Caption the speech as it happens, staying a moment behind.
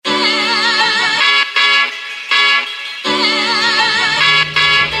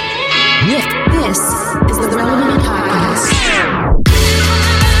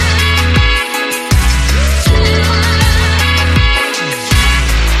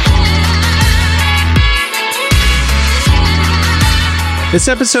It's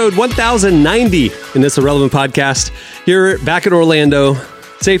episode 1090 in this Irrelevant podcast. Here back in Orlando,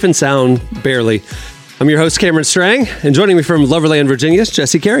 safe and sound, barely. I'm your host, Cameron Strang, and joining me from Loverland, Virginia is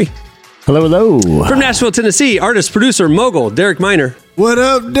Jesse Carey. Hello, hello. From Nashville, Tennessee, artist, producer, mogul, Derek Minor. What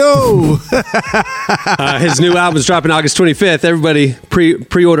up, dude? His new album's dropping August 25th. Everybody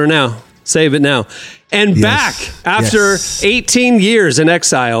pre-order now. Save it now. And back after 18 years in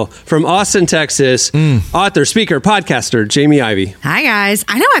exile from Austin, Texas, author, speaker, podcaster, Jamie Ivey. Hi, guys.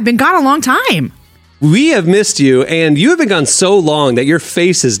 I know I've been gone a long time. We have missed you, and you have been gone so long that your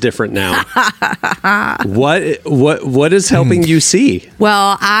face is different now. What is helping you see?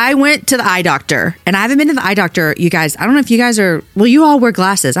 Well, I went to the eye doctor, and I haven't been to the eye doctor, you guys. I don't know if you guys are, well, you all wear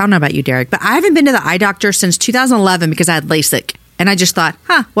glasses. I don't know about you, Derek, but I haven't been to the eye doctor since 2011 because I had LASIK. And I just thought,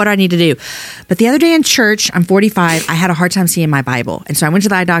 what do I need to do? But the other day in church, I'm 45, I had a hard time seeing my Bible. And so I went to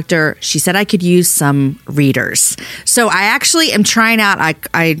the eye doctor. She said I could use some readers. So I actually am trying out,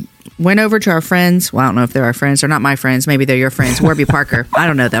 I went over to our friends. Well, I don't know if they're our friends or not my friends. Maybe they're your friends. Warby Parker. I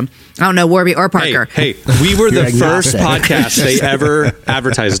don't know them. I don't know Warby or Parker. Hey, we were the first podcast they ever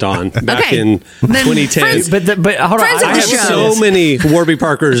advertised on back in 2010. Friends, But hold on. I have so many Warby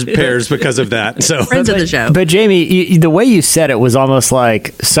Parker's pairs because of that. So friends of the show. But Jamie, the way you said it was almost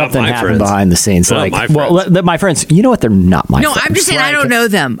like something happened friends. behind the scenes. Not like, my friends. my friends, you know what? They're not my friends. No, I'm just saying I don't know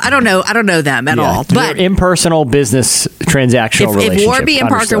them. I don't know them at all. But impersonal business transactional relationship. If Warby and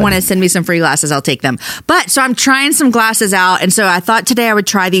Parker want to send me some free glasses, I'll take them. But so I'm trying some glasses out. And so I thought today I would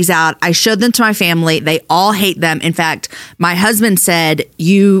try these out. I showed them to my family. They all hate them. In fact, my husband said,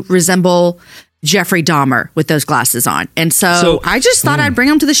 you resemble Jeffrey Dahmer with those glasses on. And so I just thought I'd bring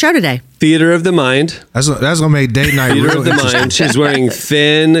them to the show today. Theater of the Mind. That's gonna make date night. Theater real of the Mind. She's wearing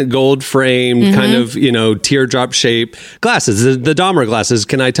thin, gold framed, kind of, teardrop shape glasses. The Dahmer glasses.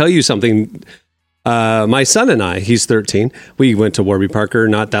 Can I tell you something? My son and I, he's 13. We went to Warby Parker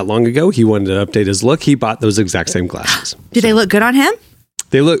not that long ago. He wanted to update his look. He bought those exact same glasses. Do they look good on him?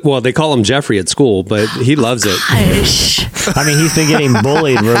 They look, well, they call him Jeffrey at school, but he loves it. Gosh. I mean, he's been getting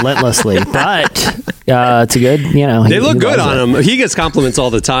bullied relentlessly, but it's a good, They look good on him. He gets compliments all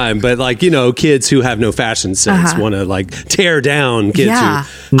the time, but kids who have no fashion sense want to tear down kids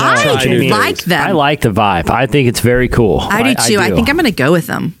who I like them. I like the vibe. I think it's very cool. I do too. I think I'm going to go with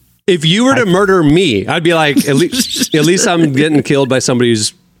them. If you were to murder me, I'd be like, at least I'm getting killed by somebody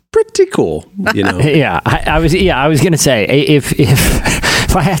who's pretty cool, Yeah, I was going to say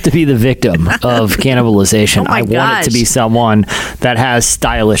if I have to be the victim of cannibalization, I want it to be someone that has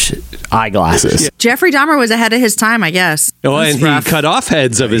stylish eyeglasses. Yeah. Jeffrey Dahmer was ahead of his time, I guess. Oh, and he cut off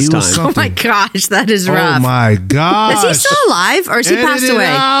heads of his time. Oh my gosh, that is rough. Oh my gosh. Is he still alive or has he passed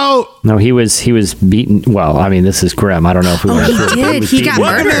away? No, he was beaten. Well, I mean, this is grim. I don't know if we want to. He did. He got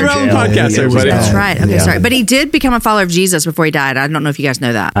Welcome to the murdered. Relevant Podcast, everybody. That's right. Okay, sorry. But he did become a follower of Jesus before he died. I don't know if you guys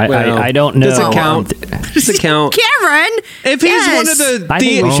know that. I don't know. Does it count? Does it count? Cameron! If he's one of the... I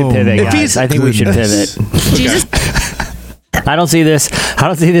think we should pivot, guys. I think we should pivot. Jesus... I don't see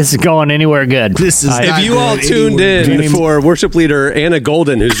this going anywhere good. If you all tuned in for worship leader Anna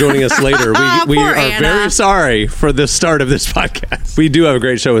Golden, who's joining us later, we are very sorry for the start of this podcast. We do have a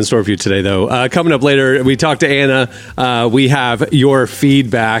great show in store for you today, though. Coming up later, we talk to Anna. We have your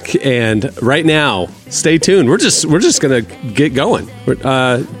feedback, and right now, stay tuned. We're just gonna get going.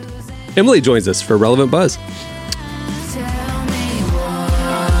 Emily joins us for Relevant Buzz.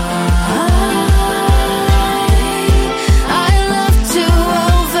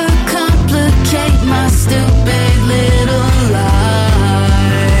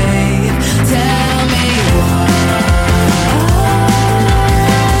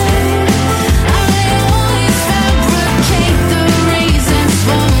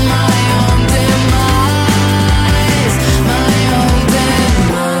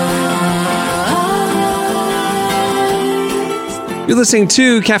 You're listening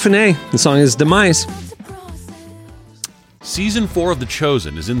to Caffeine. The song is Demise. Season 4 of The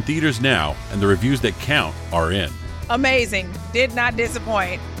Chosen is in theaters now, and the reviews that count are in. Amazing. Did not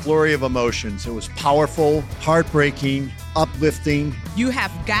disappoint. Flurry of emotions. It was powerful, heartbreaking, uplifting. You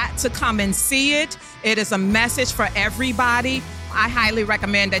have got to come and see it. It is a message for everybody. I highly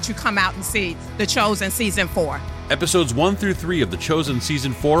recommend that you come out and see The Chosen Season 4. Episodes 1 through 3 of The Chosen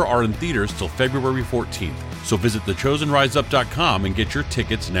Season 4 are in theaters till February 14th. So visit thechosenriseup.com and get your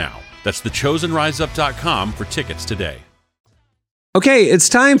tickets now. That's thechosenriseup.com for tickets today. Okay, it's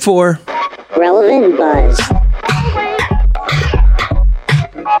time for Relevant Buzz.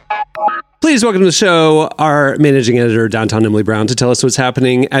 Please welcome to the show our managing editor, Downtown Emily Brown, to tell us what's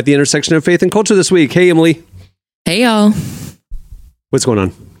happening at the intersection of faith and culture this week. Hey, Emily. Hey, y'all. What's going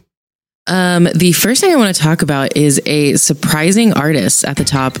on? The first thing I want to talk about is a surprising artist at the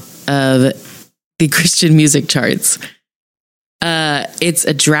top of the Christian music charts. It's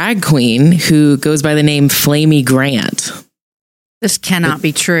a drag queen who goes by the name Flamy Grant. This cannot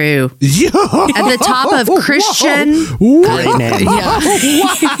be true. Yo. At the top of Christian. Great name.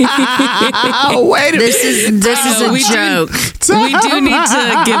 Wait a minute. This is a joke. We do need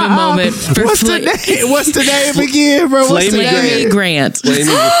to give a moment for What's the name again, bro? What's the Flamy name? Grant.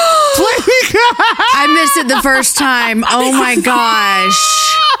 I missed it the first time. Oh my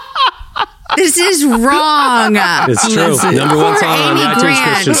gosh. This is wrong. It's true. Number one song on the iTunes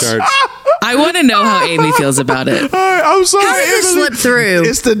Christian charts. I want to know how Amy feels about it. I'm sorry. How did this slip through?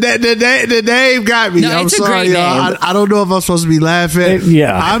 It's the name got me. No, I'm it's a sorry, great y'all. name. I don't know if I'm supposed to be laughing.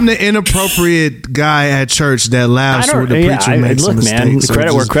 Yeah. I'm the inappropriate guy at church that laughs when the preacher makes a look, mistake. man, So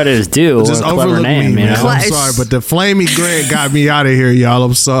credit where credit is due. Just A clever overlook name, me, you man. know? I'm sorry, but the Flamy Grant got me out of here, y'all.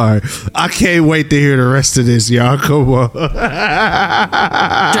 I'm sorry. I can't wait to hear the rest of this, y'all. Come on.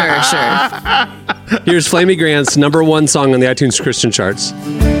 Sure. Here's Flamy Grant's number one song on the iTunes Christian charts.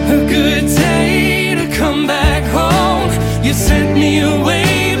 A good day to come back home. You sent me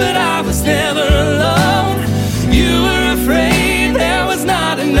away, but I was never alone. You were afraid there was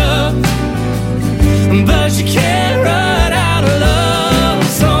not enough, but you can't run out of love.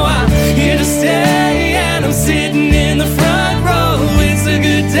 So I'm here to stay, and I'm sitting in the front row. It's a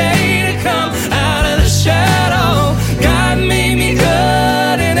good day to come out of the shadow. God made me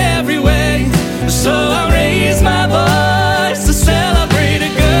good in every way, so I raise my voice to celebrate a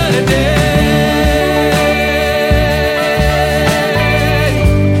good day.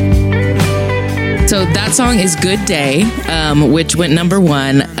 So that song is Good Day, which went number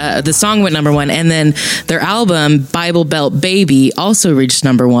one. The song went number one. And then their album, Bible Belt Baby, also reached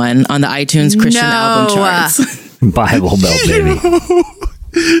number one on the iTunes Christian album charts. Bible Belt Baby.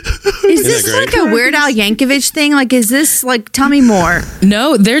 Is this like a Weird Al Yankovic thing? Like, is this like, tell me more?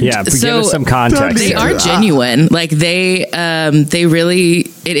 No, they're Yeah, give us some context. They are genuine. Like they really,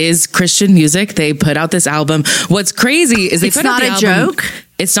 it is Christian music. They put out this album. What's crazy is they It's put out not the a album. joke?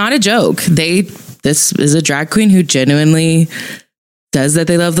 It's not a joke. This is a drag queen who genuinely says that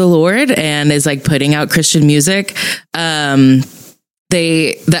they love the Lord and is like putting out Christian music.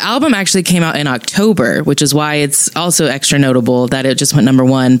 The album actually came out in October, which is why it's also extra notable that it just went number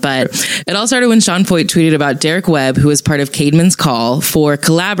one. But it all started when Sean Foyt tweeted about Derek Webb, who was part of Caedmon's Call, for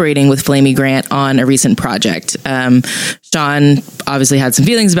collaborating with Flamy Grant on a recent project. Sean obviously had some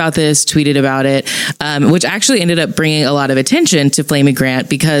feelings about this, tweeted about it, which actually ended up bringing a lot of attention to Flamy Grant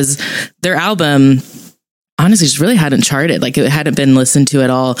because their album honestly just really hadn't charted. Like it hadn't been listened to at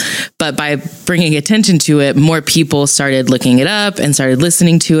all. But by bringing attention to it, more people started looking it up and started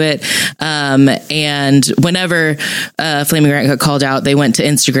listening to it. And whenever Flamy Grant got called out, they went to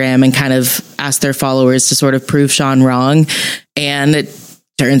Instagram and kind of asked their followers to sort of prove Sean wrong. And it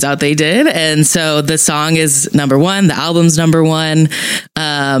turns out they did. And so the song is number one, the album's number one.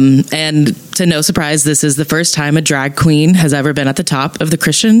 And to no surprise, this is the first time a drag queen has ever been at the top of the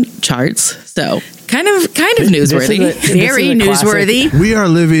Christian charts. So kind of newsworthy. Very newsworthy.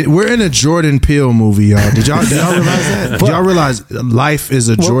 We're in a Jordan Peele movie, y'all. Did y'all realize that? Did y'all realize life is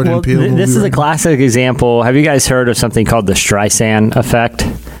a Jordan Peele movie? This is a classic example. Have you guys heard of something called the Streisand effect?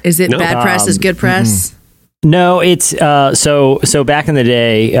 Is it bad press is good press? Mm-hmm. No, it's so back in the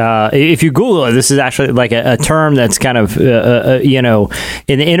day, if you Google it, this is actually like a term that's kind of in the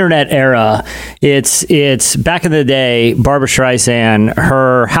internet era. It's back in the day. Barbra Streisand,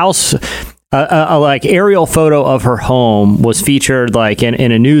 her house. Like aerial photo of her home was featured like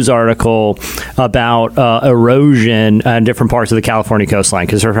in a news article about erosion in different parts of the California coastline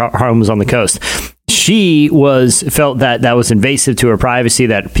because her home was on the coast. She felt that was invasive to her privacy,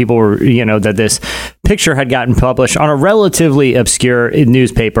 that people were, that this picture had gotten published on a relatively obscure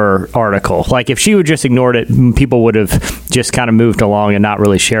newspaper article. Like if she would just ignored it, people would have just kind of moved along and not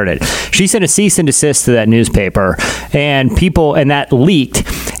really shared it. She sent a cease and desist to that newspaper and that leaked,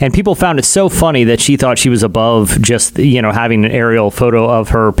 and people found it so funny that she thought she was above just, having an aerial photo of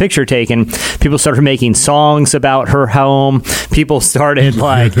her picture taken. People started making songs about her home. People started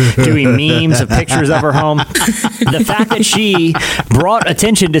like doing memes of pictures of her home. The fact that she brought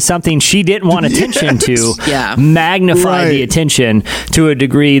attention to something she didn't want attention to magnified the attention to a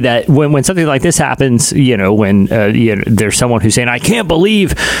degree that when something like this happens, when there's someone who's saying, I can't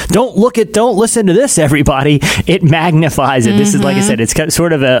believe, don't listen to this, everybody, it magnifies it. This is, like I said, it's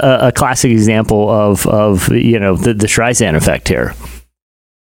sort of a classic example of the Streisand effect here.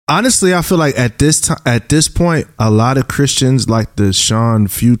 Honestly, I feel like at this point, a lot of Christians, like the Sean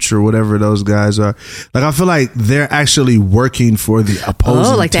Future, whatever those guys are, like I feel like they're actually working for the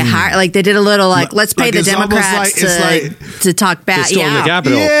opposing. Oh, like team. they hired, like they did a little, like let's pay the Democrats to talk back. To storm the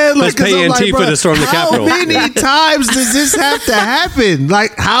Capitol. Yeah, let's pay Antifa to storm the Capitol. How many times does this have to happen?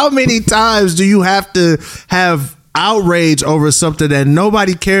 Like, how many times do you have to have outrage over something that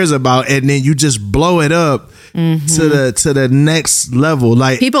nobody cares about, and then you just blow it up? To the next level.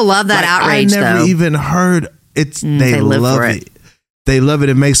 Like, people love that outrage. I never even heard it. They love it. They love it.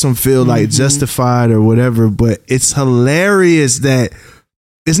 It makes them feel like justified or whatever. But it's hilarious that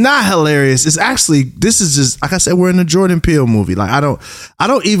it's not hilarious. It's actually, this is just, like I said, we're in a Jordan Peele movie. Like, I don't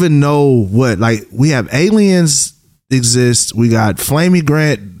even know what, like, we have aliens exist. We got Flamey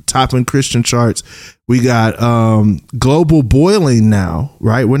Grant topping Christian charts. We got global boiling now,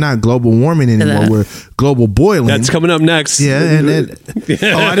 right? We're not global warming anymore. We're global boiling. That's coming up next. Yeah, and then,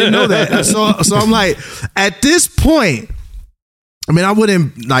 I didn't know that. So I'm like, at this point, I mean, I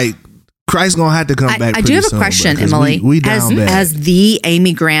wouldn't, like, Christ's gonna have to come back. I do have a question, Emily. We down bad. Has the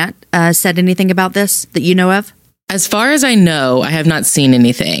Amy Grant said anything about this that you know of? As far as I know, I have not seen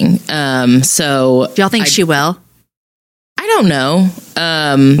anything. So do y'all think she will? I don't know.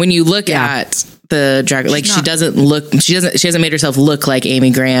 When you look at the drag, like she hasn't made herself look like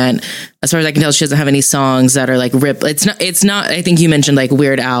Amy Grant. As far as I can tell, she doesn't have any songs that are like rip. It's not. I think you mentioned like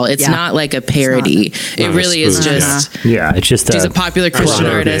Weird Al. It's not like a parody. It really is just. Yeah, it's just. She's a popular Christian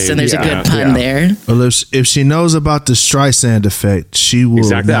artist, and there's a good pun there. Well, if she knows about the Streisand effect, she will.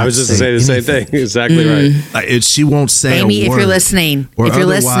 Exactly. I was just to say the same thing. Exactly right. Like, she won't say Amy, a word. if you're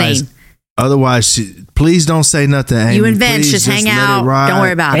listening. Otherwise, please don't say nothing, Amy. You and Vince just hang out. Don't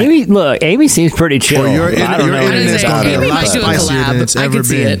worry about it. Look, Amy seems pretty chill. Your internet's got a lot spicier than it's ever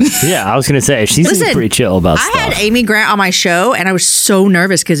been. Yeah, I was going to say, she seems pretty chill about stuff. I had Amy Grant on my show, and I was so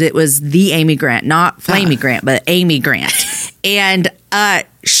nervous because it was the Amy Grant, not Flamey Grant, but Amy Grant. And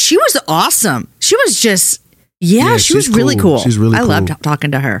she was awesome. She was just, she was really cool. She's really cool. I loved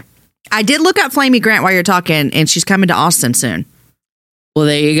talking to her. I did look up Flamey Grant while you're talking, and she's coming to Austin soon. Well,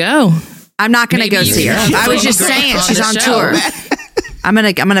 there you go. I'm not going to go see her. I was just saying she's on tour. I'm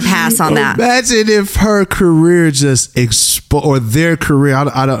gonna pass on that. Imagine if her career just or their career.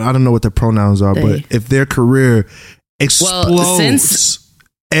 I don't know what the pronouns are, but if their career explodes.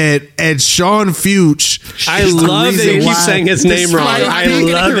 And Sean Fuchs. I love that you keep saying his name wrong. I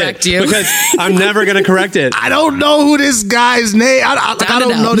love it because I'm never going to correct it. I don't know who this guy's name. I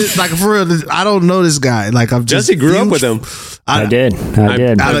don't know this. Like, for real, I don't know this guy. Like, I'm just Jesse grew up with him. I did. You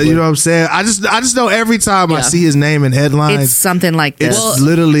know what I'm saying? I just know every time I see his name in headlines, it's something like this. It's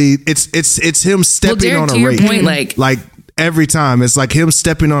literally it's him stepping on a rake. To your point, like every time it's like him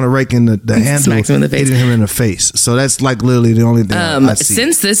stepping on a rake and the handle hitting him in the face. So that's like literally the only thing I see.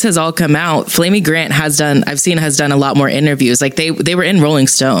 Since this has all come out, Flamey Grant has done a lot more interviews. Like they were in Rolling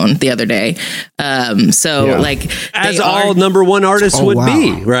Stone the other day. Like as all number one artists would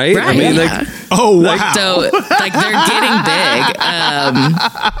be, right? I mean, wow. So like they're getting big.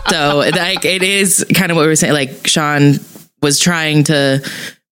 So like it is kind of what we were saying. Like Sean was trying to,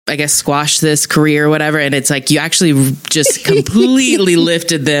 I guess, squash this career or whatever. And it's like, you actually just completely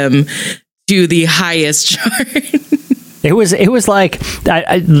lifted them to the highest chart. It was like was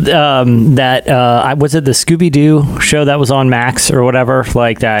it the Scooby-Doo show that was on Max or whatever,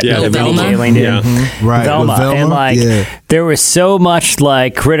 like that. Yeah, Velma. Right, Velma. And like there was so much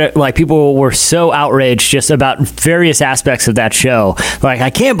like people were so outraged just about various aspects of that show. Like, I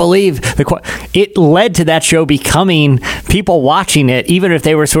can't believe it led to that show becoming people watching it, even if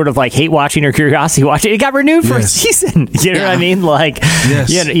they were sort of like hate watching or curiosity watching. It got renewed for a season. You know what I mean? Like,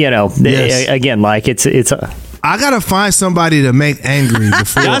 again, like it's I gotta find somebody to make angry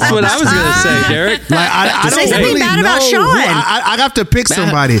before. That's what I was gonna say, Derek. Like, I don't say really bad know. About Sean. I have to pick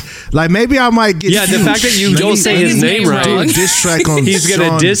somebody. Like, maybe I might get. Yeah, the fact that you don't say his name right. Diss track on he's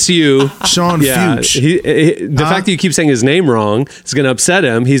gonna diss you, Sean Fuchs. The fact that you keep saying his name wrong is gonna upset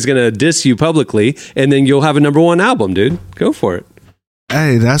him. He's gonna diss you publicly, and then you'll have a number one album, dude. Go for it.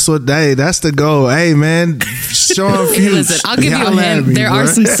 Hey, that's the goal. Hey, man, Sean Fuchs. Listen, I'll give you a hint. There are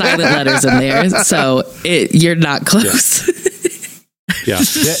some silent letters in there, so you're not close. Yeah.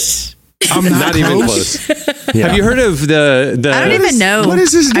 I'm not even close. Yeah. Have you heard of the? I don't even know. What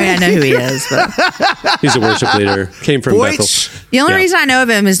is his name? I know who he is, but he's a worship leader. Came from Bethel. The only reason I know of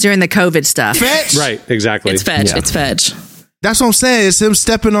him is during the COVID stuff. Fetch. Right, exactly. It's Fetch. Yeah. It's Fetch. That's what I'm saying. It's him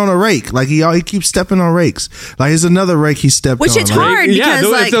stepping on a rake. Like he keeps stepping on rakes. Like there's another rake he stepped on. Which it's hard because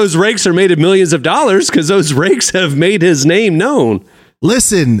if those rakes are made of millions of dollars, because those rakes have made his name known.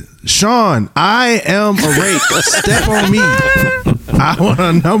 Listen, Sean, I am a rake. Step on me. I want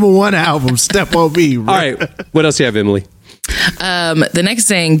a number one album. Step on me. All right. What else do you have, Emily? The next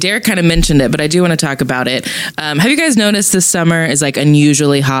thing, Derek kind of mentioned it, but I do want to talk about it. Have you guys noticed this summer is like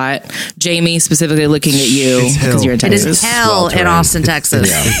unusually hot? Jamie, specifically looking at you because you're in Texas. It is hell in Austin, Texas.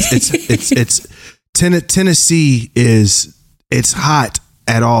 It's Tennessee it's hot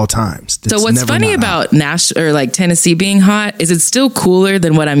at all times. So what's funny about Tennessee being hot is it's still cooler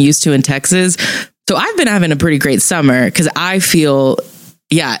than what I'm used to in Texas. So I've been having a pretty great summer because I feel,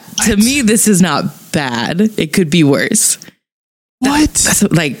 to me, this is not bad. It could be worse. That's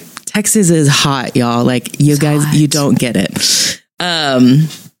like Texas is hot, y'all. Like you guys, you don't get it.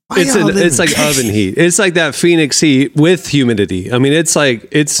 It's like oven heat. It's like that Phoenix heat with humidity. I mean, it's no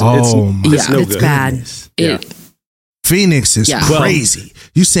good. Bad. Phoenix is crazy.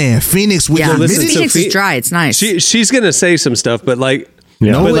 You saying Phoenix with humidity? Phoenix is dry. It's nice. She's gonna say some stuff, but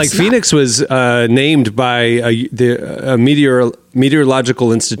Phoenix was named by a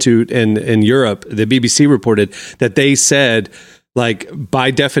meteorological institute in Europe. The BBC reported that they said, like,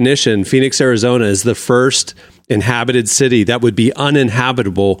 by definition, Phoenix, Arizona is the first inhabited city that would be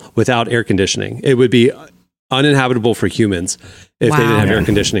uninhabitable without air conditioning. It would be uninhabitable for humans if they didn't have air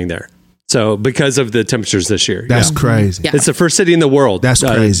conditioning there. So because of the temperatures this year. That's crazy. Yeah. It's the first city in the world. That's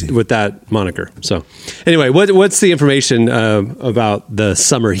crazy. With that moniker. So anyway, what's the information about the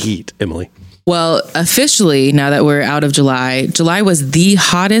summer heat, Emily? Well, officially, now that we're out of July was the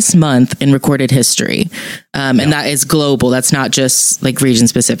hottest month in recorded history. And that is global. That's not just like region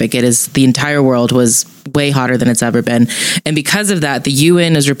specific. It is the entire world was way hotter than it's ever been. And because of that, the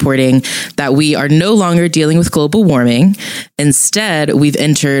UN is reporting that we are no longer dealing with global warming. Instead, we've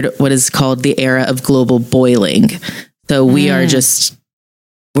entered what is called the era of global boiling. So we are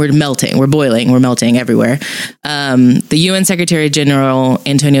we're melting, we're boiling, we're melting everywhere. The UN Secretary General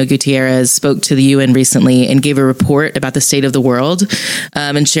Antonio Guterres spoke to the UN recently and gave a report about the state of the world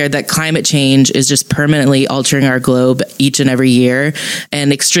and shared that climate change is just permanently altering our globe each and every year.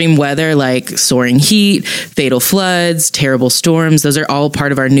 And extreme weather like soaring heat, fatal floods, terrible storms, those are all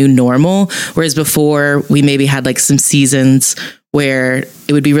part of our new normal. Whereas before we maybe had like some seasons where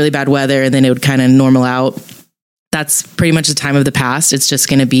it would be really bad weather and then it would kind of normal out. That's pretty much the time of the past. It's just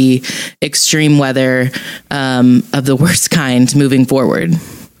going to be extreme weather of the worst kind moving forward.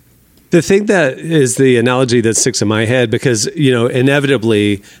 The thing that is the analogy that sticks in my head, because,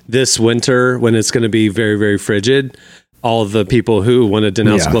 inevitably this winter, when it's going to be very, very frigid, all of the people who want to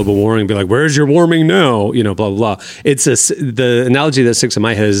denounce global warming be like, where's your warming now? Blah, blah, blah. The analogy that sticks in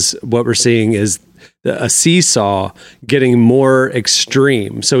my head is what we're seeing is a seesaw getting more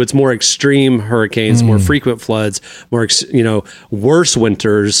extreme. So it's more extreme hurricanes, more frequent floods, more, worse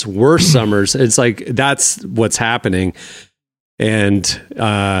winters, worse summers. It's like, that's what's happening. And,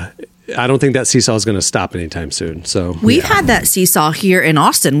 I don't think that seesaw is going to stop anytime soon. So we've had that seesaw here in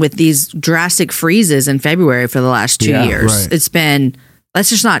Austin with these drastic freezes in February for the last 2 years. Right. It's been,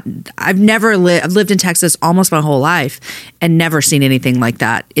 I've never I've lived in Texas almost my whole life and never seen anything like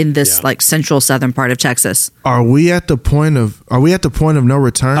that in this like central southern part of Texas. Are we at the point of no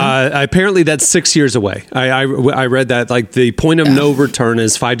return? Apparently that's 6 years away. I read that like the point of no return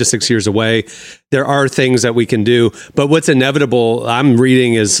is 5 to 6 years away. There are things that we can do, but what's inevitable I'm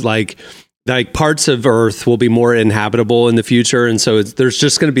reading is like parts of Earth will be more inhabitable in the future. And so there's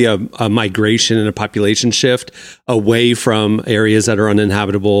just going to be a migration and a population shift away from areas that are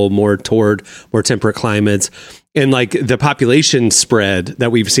uninhabitable, more toward more temperate climates. And like the population spread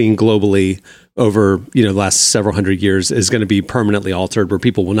that we've seen globally over, the last several hundred years is going to be permanently altered where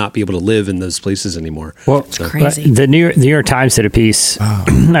people will not be able to live in those places anymore. Well, it's crazy. The New York Times did a piece, I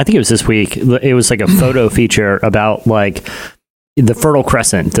think it was this week. It was like a photo feature about like the Fertile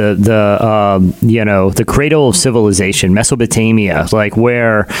Crescent, the cradle of civilization, Mesopotamia, like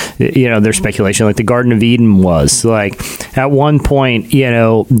where, there's speculation, like the Garden of Eden was. Like at one point,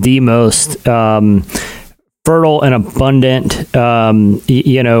 the most fertile and abundant,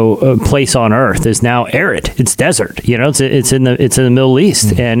 place on Earth is now arid. It's desert. It's in the Middle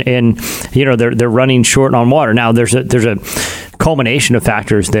East, and they're running short on water. Now there's a culmination of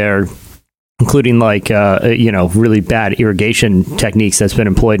factors there, including like, really bad irrigation techniques that's been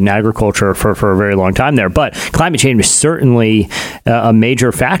employed in agriculture for a very long time there. But climate change is certainly a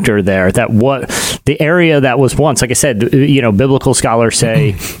major factor there. That what the area that was once, like I said, biblical scholars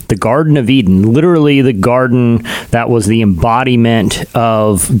say the Garden of Eden, literally the garden that was the embodiment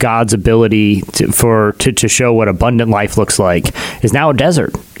of God's ability to show what abundant life looks like, is now a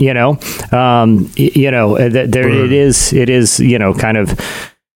desert. It is kind of.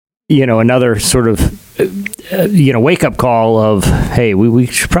 another sort of wake up call of, hey, we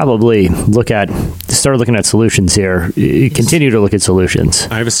should probably start looking at solutions here. Continue to look at solutions.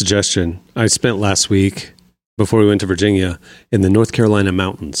 I have a suggestion. I spent last week before we went to Virginia in the North Carolina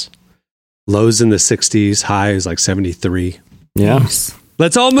mountains. Lows in the 60s, highs like 73. Yeah. Nice.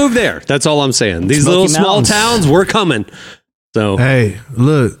 Let's all move there. That's all I'm saying. These Smoky little small Mountains. towns, we're coming. So Hey,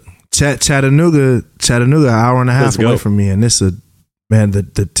 look, Chattanooga, an hour and a half Let's go. away from me, and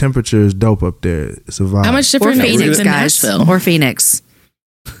the temperature is dope up there. It's a vibe. How much Or different is it Phoenix, than guys. Nashville? Or Phoenix.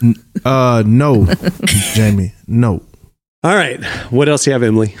 No, Jamie, no. all right. What else do you have,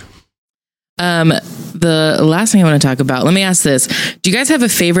 Emily? The last thing I want to talk about, let me ask this. Do you guys have a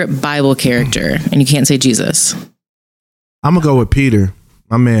favorite Bible character? And you can't say Jesus. I'm gonna go with Peter.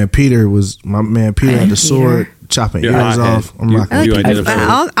 My man Peter had the sword chopping You're ears hothead. off. I'm You- rocking. you with Peter.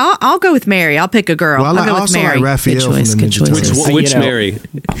 identify with- I'll go with Mary. I'll pick a girl. Well, I'll go with also Mary. like Raphael Good choice, from the good Ninja choice. Turtles. Which Mary?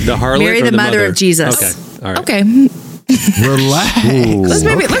 The harlot Mary, or the mother of Jesus. Okay. All right. Okay. Relax.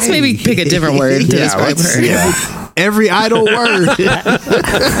 Let's maybe pick a different word to describe her. Every idle word.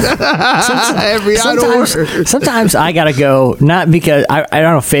 Every idle word. Sometimes I gotta go, not because I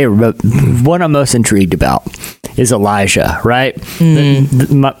don't know favorite, but what I'm most intrigued about is Elijah, right?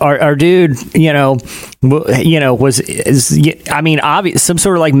 Our dude, obvious, some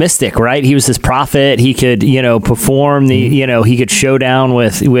sort of like mystic, right? He was this prophet. He could, perform the, he could show down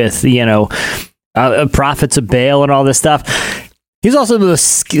with prophets of Baal and all this stuff. He's also the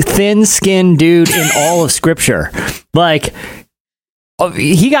most thin-skinned dude in all of Scripture. Like,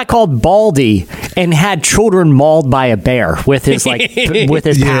 he got called Baldy and had children mauled by a bear with his with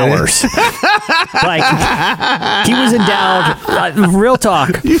his powers. Like, he was endowed. Real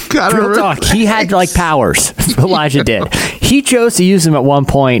talk. He had like powers. Elijah did. He chose to use them at one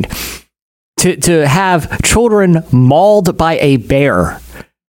point to have children mauled by a bear.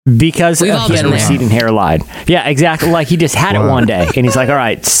 Because he had a receding hairline. Yeah, exactly. Like he just had it one day, and he's like, "All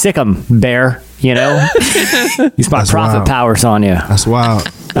right, sick 'em, bear." Use my prophet powers on you. That's wild.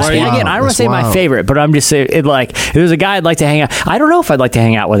 Again, I don't want to say my favorite, but I'm just saying, if there's a guy I'd like to hang out. I don't know if I'd like to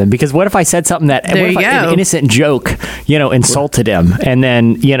hang out with him because what if I said something that an innocent joke, insulted him, and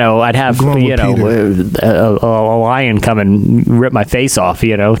then I'd have a lion come and rip my face off.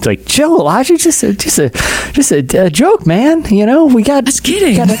 It's like, chill, Elijah, just a joke, man. We got just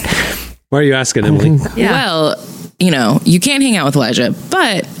kidding. Why are you asking, Emily? Well, you can't hang out with Elijah,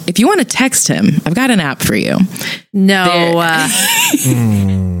 but if you want to text him, I've got an app for you. No.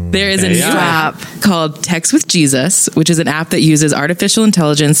 There is a new app called Text with Jesus, which is an app that uses artificial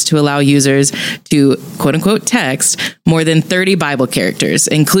intelligence to allow users to, quote unquote, text more than 30 Bible characters,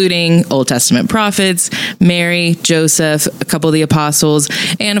 including Old Testament prophets, Mary, Joseph, a couple of the apostles,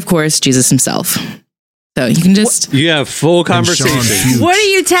 and of course, Jesus himself. So you can just... You have full conversation. What are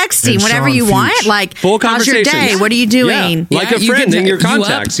you texting? Whatever you want? Like, full how's your day? What are you doing? Yeah, like a friend in your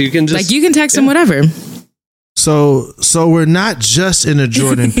contacts. You can just... you can text them whatever. So we're not just in a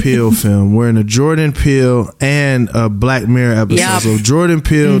Jordan Peele film. We're in a Jordan Peele and a Black Mirror episode. Yep. So Jordan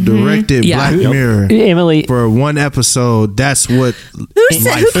Peele directed Black Mirror, Emily, for one episode. That's what.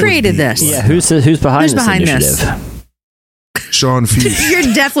 Who created this? Yeah, who's behind this initiative? Sean Fuchs. You're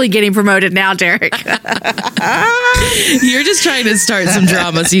definitely getting promoted now, Derek. You're just trying to start some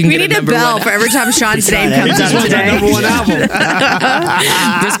drama so you can We get need a bell for every time Sean's name comes up today. Number one album.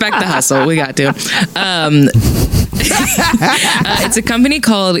 Respect the hustle. We got to. It's a company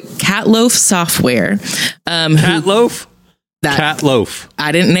called Catloaf Software. Catloaf? Catloaf.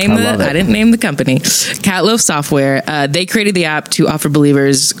 I didn't name the company. Catloaf Software. They created the app to offer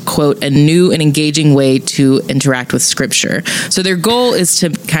believers, quote, a new and engaging way to interact with Scripture. So their goal is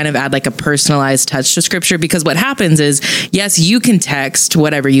to kind of add like a personalized touch to Scripture, because what happens is, yes, you can text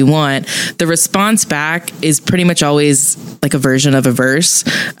whatever you want. The response back is pretty much always like a version of a verse.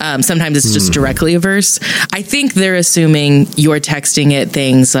 Sometimes it's just directly a verse. I think they're assuming you're texting it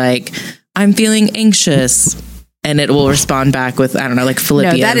things like, I'm feeling anxious. And it will respond back with, I don't know, like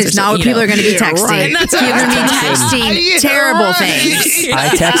Philippians. No, that is not what people are going to be texting. Right. That's people are going to be texting terrible things. I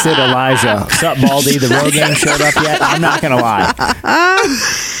texted Elijah, "What's up, Baldy? The Rogaine showed up yet?" I'm not going to lie.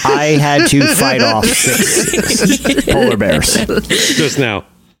 I had to fight off 6 polar bears. Just now.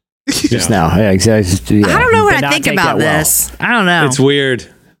 Now. Yeah, exactly. Yeah. I don't know what I think about this. I don't know. It's weird.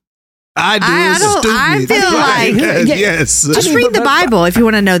 I do. I feel like yes. Just read the Bible if you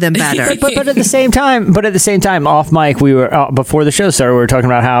want to know them better. But at the same time, off mic, we were before the show started. We were talking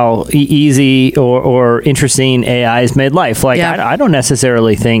about how easy or interesting AI has made life. Like I don't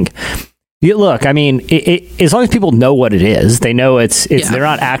necessarily think. Look, I mean, as long as people know what it is, they know it's. They're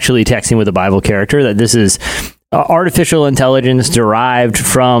not actually texting with a Bible character. That this is artificial intelligence derived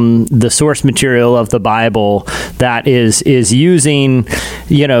from the source material of the Bible that is using,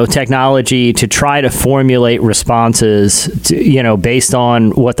 technology to try to formulate responses to, based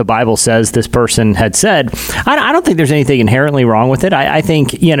on what the Bible says this person had said. I don't think there's anything inherently wrong with it. I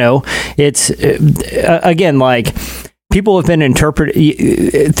think, it's again, like, people have been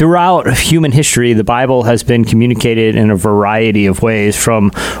interpreted throughout human history. The Bible has been communicated in a variety of ways,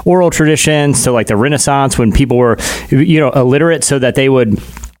 from oral traditions to like the Renaissance, when people were, illiterate, so that they would,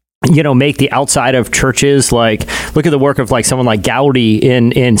 make the outside of churches, like, look at the work of like someone like Gaudi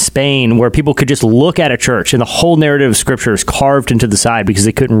in Spain, where people could just look at a church and the whole narrative of scripture is carved into the side because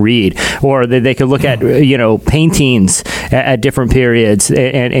they couldn't read, or they could look at, paintings at different periods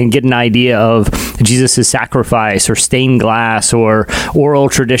and get an idea of Jesus' sacrifice, or stained glass, or oral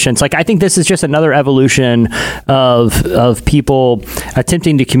traditions. Like, I think this is just another evolution of people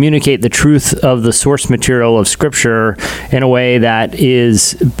attempting to communicate the truth of the source material of scripture in a way that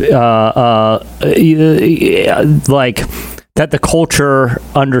is like that the culture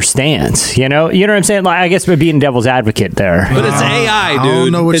understands, you know what I'm saying? Like, I guess we're being devil's advocate there. But it's AI, dude. I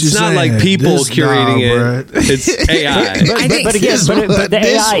don't know what it's you're not saying. like people This curating guy, it. It's AI. but the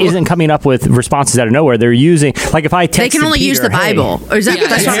AI isn't coming up with responses out of nowhere. They're using, like, if I text, they can only use the Bible. Or is that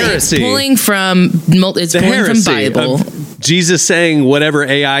that's heresy? Pulling from Bible. Jesus saying whatever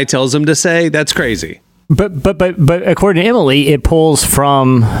AI tells him to say. That's crazy. But according to Emily, it pulls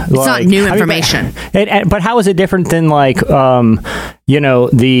from. It's not new information. But how is it different than like like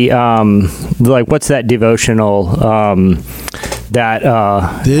what's that devotional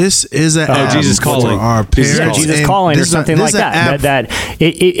that this is an app Jesus calling for our parents. Jesus calling or something like that. That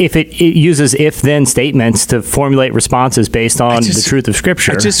if it uses if-then statements to formulate responses based on the truth of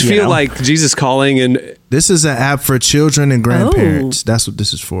Scripture. I just feel like Jesus calling, and this is an app for children and grandparents. That's what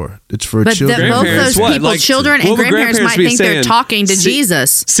this is for. It's for children. But both those people, children and grandparents, might think they're talking to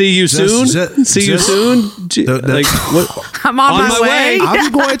Jesus. See you soon. See you soon. Like, what? I'm on my way.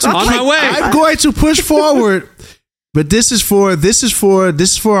 I'm going to on my way. I'm going to push forward. But this is for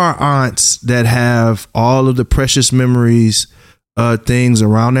our aunts that have all of the precious memories, things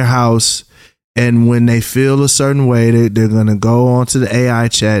around their house, and when they feel a certain way, they're gonna go onto the AI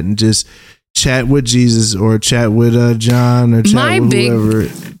chat and just chat with Jesus or chat with John or chat with whoever.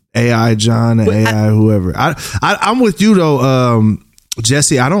 AI John and AI whoever. I'm with you though.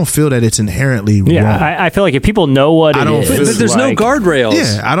 Jesse, I don't feel that it's inherently wrong. I feel like if people know what it is. But there's no guardrails.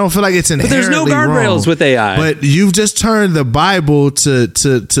 Yeah, I don't feel like it's inherently But there's no guardrails wrong. with AI. But you've just turned the Bible to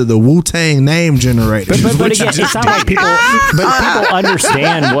the Wu-Tang name generator. But again, it's not like people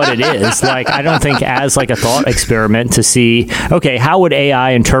understand what it is. Like, I don't think as like a thought experiment to see, okay, how would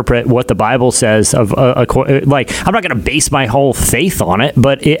AI interpret what the Bible says of like, I'm not going to base my whole faith on it,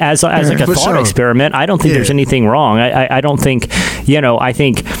 but as like a thought experiment, I don't think there's anything wrong. I don't think, I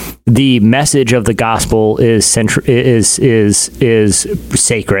think the message of the gospel is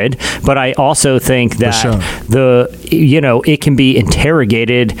sacred, but I also think that it can be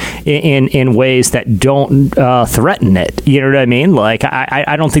interrogated in ways that don't threaten it. You know what I mean? Like,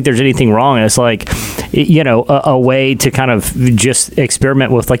 I don't think there's anything wrong. It's like, a way to kind of just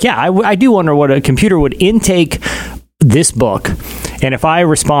experiment with, like, I do wonder what a computer would intake this book, and if I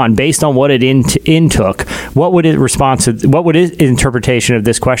respond based on what it intook, what would its interpretation of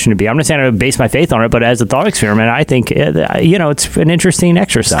this question to be? I'm not saying I would base my faith on it, but as a thought experiment, I think it's an interesting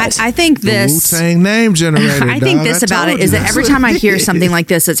exercise. I think this Wu-Tang name generator. I think this about it is that every time I hear something like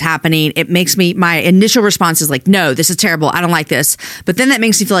this that's happening, it makes me, my initial response is like, no, this is terrible. I don't like this. But then that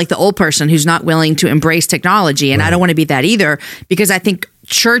makes me feel like the old person who's not willing to embrace technology, and I don't want to be that either, because I think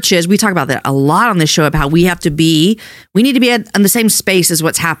churches, we talk about that a lot on this show, about how we need to be in the same space as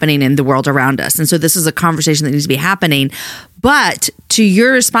what's happening in the world around us. And so this is a conversation that needs to be happening. But to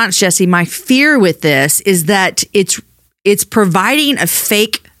your response, Jesse, my fear with this is that it's providing a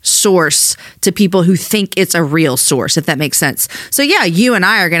fake source to people who think it's a real source, if that makes sense. So yeah, you and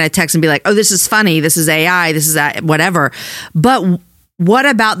I are going to text and be like, oh, this is funny, this is AI, this is that, whatever. But what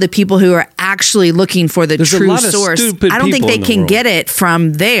about the people who are actually looking for the true source? I don't think they can get it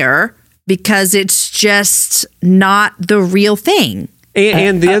from there because it's just not the real thing.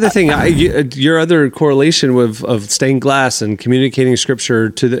 And the other thing, your other correlation of stained glass and communicating scripture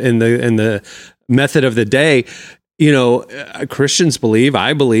in the method of the day. Christians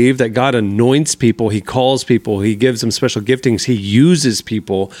I believe that God anoints people, he calls people, he gives them special giftings, he uses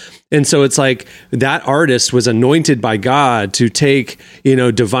people. And so it's like that artist was anointed by God to take,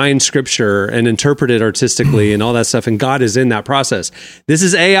 divine scripture and interpret it artistically and all that stuff. And God is in that process. This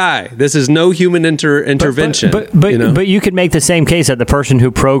is AI. This is no human intervention. But you could make the same case that the person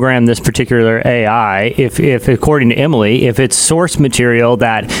who programmed this particular AI, if according to Emily, if its source material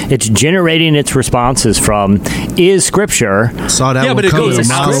that it's generating its responses from is scripture. Saw that but it goes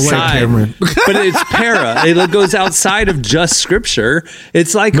outside. But it's para. It goes outside of just scripture.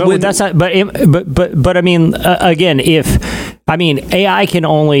 It's like that's not. But I mean, again, AI can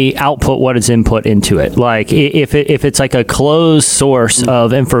only output what is input into it. Like if it's like a closed source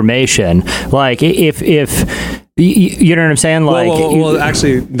of information, like if you know what I'm saying? Like, well,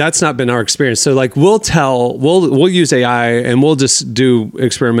 actually, that's not been our experience. So, like, we'll use AI and we'll just do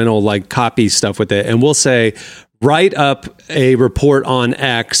experimental like copy stuff with it, and we'll say, write up a report on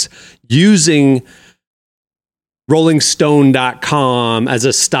X using rollingstone.com as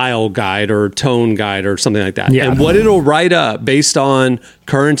a style guide or tone guide or something like that. Yeah. And what it'll write up based on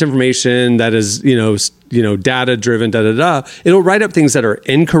current information that is, data driven, it'll write up things that are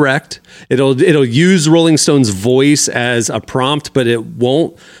incorrect. It'll use Rolling Stone's voice as a prompt, but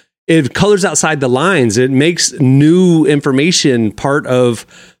it colors outside the lines. It makes new information part of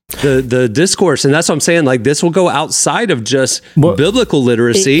the discourse. And that's what I'm saying. Like, this will go outside of just biblical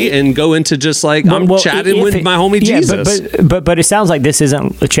literacy and go into just like, I'm chatting with my homie Jesus. But it sounds like this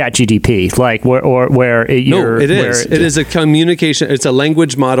isn't a chat GDP, like where it is. It is a communication. It's a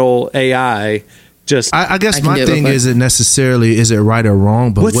language model AI. I guess my thing isn't necessarily is it right or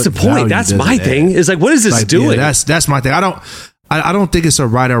wrong, but what's the point? That's my thing. Is like, what is this doing? Yeah, that's my thing. I don't think it's a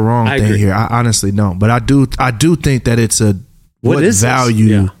right or wrong thing here. I honestly don't. But I do think that it's a what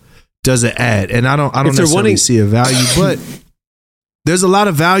value does it add? And I don't necessarily see a value, but there's a lot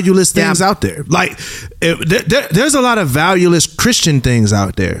of valueless things out there. Like there's a lot of valueless Christian things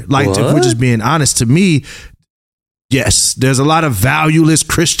out there. Like if we're just being honest, to me, yes, there's a lot of valueless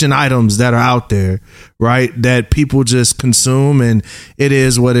Christian items that are out there, right? That people just consume, and it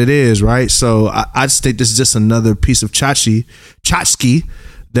is what it is, right? So I just think this is just another piece of tchotchke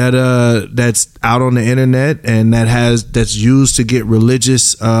that's out on the internet and that's used to get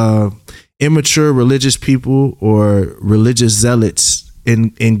immature religious people or religious zealots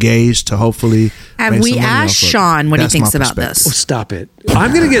engaged to hopefully have we asked Sean what he thinks about this? Oh, stop it.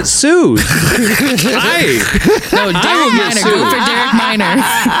 I'm gonna get sued. Derek Minor. Go for Derek Minor.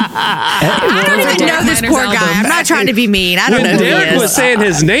 I don't even know this poor guy. I'm not trying to be mean. I don't know. Derek was saying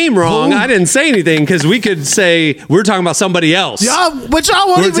his name wrong, I didn't say anything because we could say we're talking about somebody else. But y'all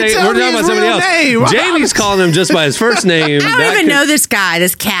won't even tell me his real name. Jamie's calling him just by his first name. I don't even know this guy,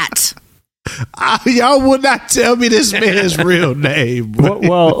 this cat. Y'all would not tell me this man's real name.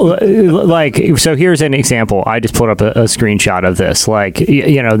 Well, like, so here's an example. I just put up a screenshot of this. Like,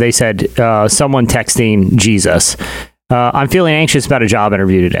 they said someone texting Jesus. I'm feeling anxious about a job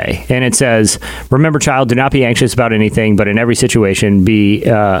interview today. And it says, remember, child, do not be anxious about anything, but in every situation, be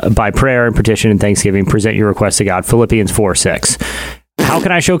by prayer and petition and thanksgiving, present your request to God. Philippians 4:6. How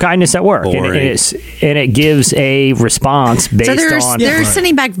can I show kindness at work? And it gives a response based on... They're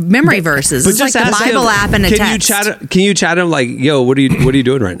sending back memory verses. It's like the Bible app and a text. Can you chat him like, yo, what are you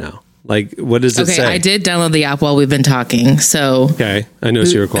doing right now? Like, what does it say? I did download the app while we've been talking. So I know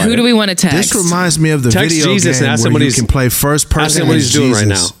you're quiet. Who do we want to text? This reminds me of the video Jesus game where you can play first person. Ask him what he's doing right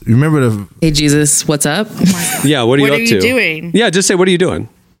now. You remember Hey, Jesus, what's up? Yeah, what are you up to? What are you doing? Yeah, just say, what are you doing?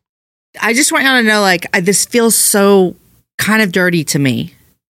 I just want y'all to know, like, this feels so kind of dirty to me.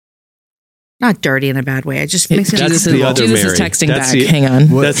 Not dirty in a bad way. It just makes me Jesus is texting back. Hang on.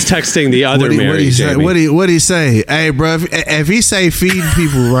 That's texting the other Mary. What do he say? Hey, bro, if he say feeding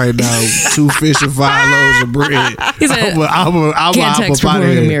people right now 2 fish and 5 loaves of bread, he said, I can't text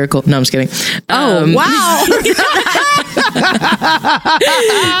performing a miracle. No, I'm just kidding. Oh, wow.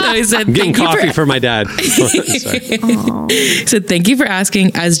 No, he said, I'm getting coffee for my dad. He said, thank you for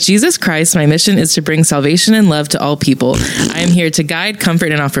asking. As Jesus Christ, my mission is to bring salvation and love to all people. I am here to guide,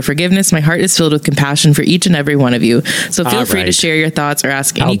 comfort, and offer forgiveness. My heart is filled with compassion for each and every one of you. So feel free to share your thoughts or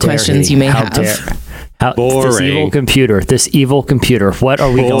ask any questions you may have. This evil computer. What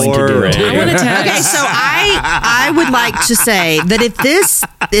are we going to do? Okay, so I would like to say that if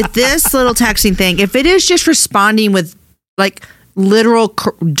this little texting thing, if it is just responding with like literal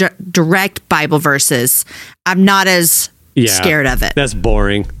direct Bible verses, I'm not as scared of it. That's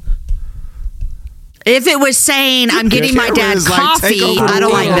boring. If it was saying I'm getting my dad coffee, I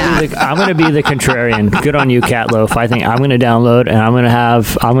don't like that. I'm going to be the contrarian. Good on you, Catloaf. I think I'm going to download and I'm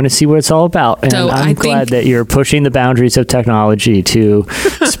going to see what it's all about. And I'm glad that you're pushing the boundaries of technology to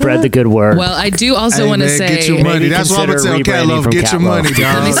spread the good word. Well, I do also want to say, get your money. That's what I'm going to tell Catloaf. Get your money, dog.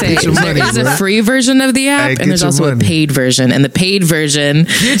 Let me say, there's a free version of the app and there's also a paid version. And the paid version,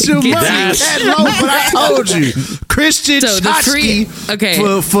 get your money, Catloaf. But I told you, Christian Chotsky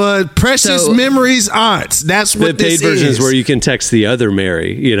for precious memories. Aunts. That's what the paid version is where you can text the other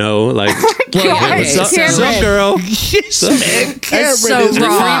Mary, like what's up, girl? That's so the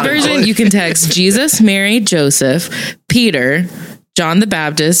free version, you can text Jesus, Mary, Joseph, Peter, John the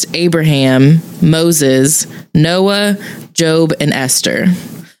Baptist, Abraham, Moses, Noah, Job, and Esther.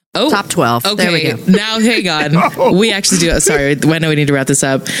 Oh, top 12. Okay, there we go. Now hang on. We actually do it. Sorry, I know we need to wrap this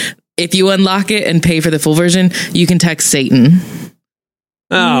up. If you unlock it and pay for the full version, you can text Satan.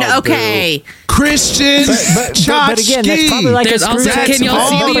 Oh, okay. Boo. Christian but again, that's probably like There's also, can y'all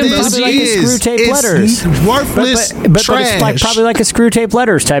see the emoji? Like a screw tape letters. Worthless but trash. it's like probably like a screw tape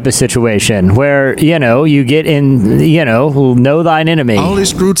letters type of situation where, you get in, know thine enemy. Only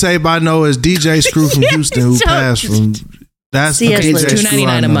screw tape I know is DJ Screw from Houston who passed from. That's the okay, it's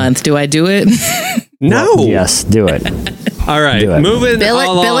 $2.99 a month. Do I do it? No. Well, yes, do it. All right, moving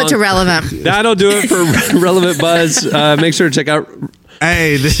along. Bill it to Relevant. That'll do it for Relevant Buzz. Make sure to check out.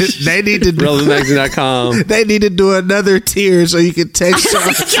 Hey, they need to RelevantMagazine.com. They need to do another tier so you can text. Oh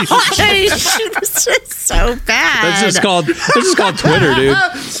my gosh, this is so bad. This is called Twitter, dude.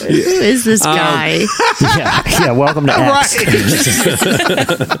 Who is this guy? Yeah. Welcome to X.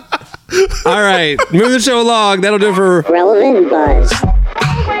 All right, moving the show along. That'll do it for Relevant Buzz.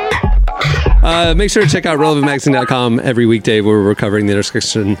 Make sure to check out RelevantMagazine.com every weekday where we're covering the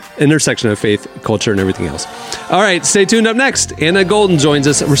intersection of faith, culture, and everything else. All right, stay tuned. Up next, Anna Golden joins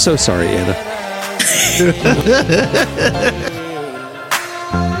us. We're so sorry, Anna.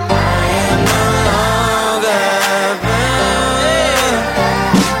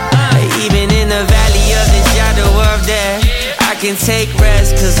 Even in the valley of the shadow of death, I can take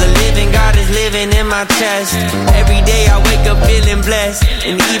rest, cause the living God is living in my chest. Every day I wake up feeling blessed,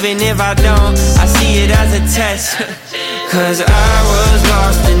 and even if I don't, I see it as a test. Cause I was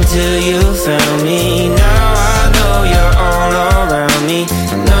lost until you found me. Now I know you're all around me.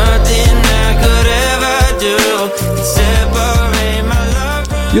 Nothing I could ever do can separate my love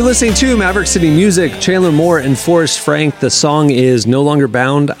from You're listening to Maverick City Music, Chandler Moore and Forrest Frank. The song is No Longer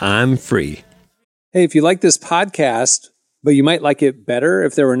Bound, I'm Free. Hey, if you like this podcast, but you might like it better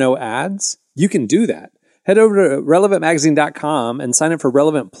if there were no ads, you can do that. Head over to RelevantMagazine.com and sign up for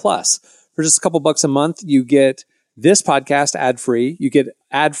Relevant Plus. For just a couple bucks a month, you get this podcast ad-free. You get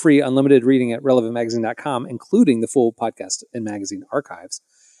ad-free unlimited reading at RelevantMagazine.com, including the full podcast and magazine archives,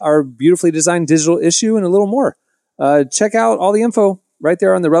 our beautifully designed digital issue, and a little more. Check out all the info right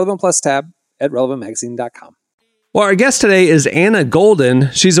there on the Relevant Plus tab at RelevantMagazine.com. Well, our guest today is Anna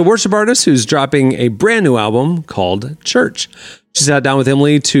Golden. She's a worship artist who's dropping a brand new album called Church. She sat down with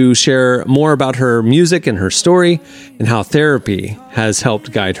Emily to share more about her music and her story and how therapy has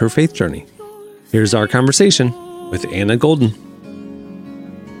helped guide her faith journey. Here's our conversation with Anna Golden.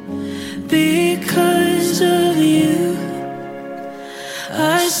 Because of you,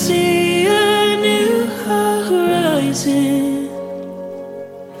 I see a new horizon.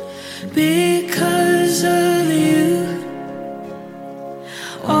 Because of you,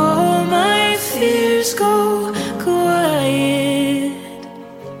 all my fears go quiet.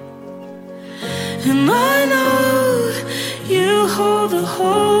 And I know you hold the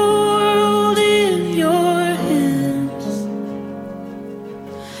whole world in your hands.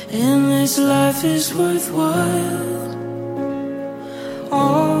 And this life is worthwhile,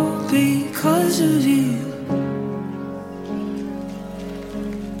 all because of you.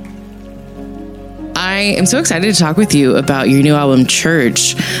 I am so excited to talk with you about your new album,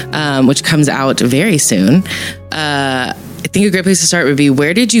 Church, which comes out very soon. I think a great place to start would be,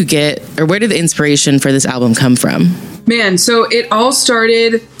 where did the inspiration for this album come from? Man, so it all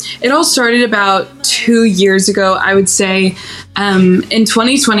started about 2 years ago, I would say. In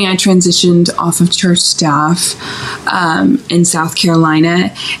 2020, I transitioned off of church staff in South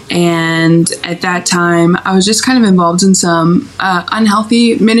Carolina. And at that time, I was just kind of involved in some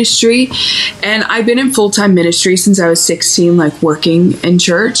unhealthy ministry. And I've been in full-time ministry since I was 16, like working in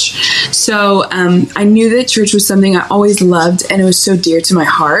church. So I knew that church was something I always loved, and it was so dear to my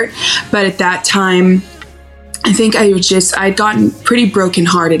heart. But at that time, I think I'd gotten pretty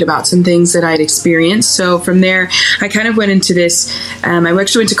brokenhearted about some things that I'd experienced. So from there, I kind of went into this. I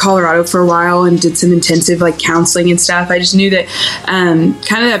actually went to Colorado for a while and did some intensive like counseling and stuff. I just knew that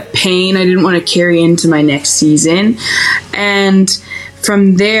kind of that pain I didn't want to carry into my next season. And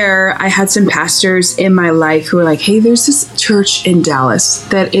from there, I had some pastors in my life who were like, hey, there's this church in Dallas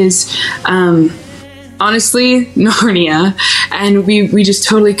that is honestly Narnia, and we just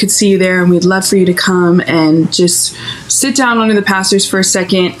totally could see you there, and we'd love for you to come and just sit down under the pastors for a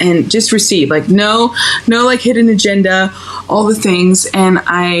second and just receive, like no like hidden agenda, all the things. And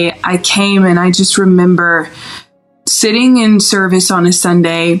I came, and I just remember sitting in service on a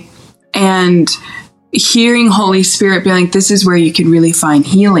Sunday and hearing Holy Spirit be like, this is where you can really find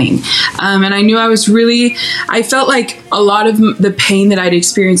healing. And I knew I felt like a lot of the pain that I'd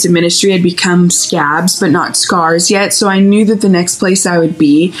experienced in ministry had become scabs, but not scars yet. So I knew that the next place I would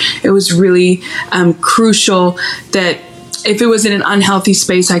be, it was really crucial that if it was in an unhealthy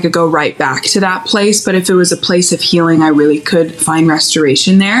space, I could go right back to that place. But if it was a place of healing, I really could find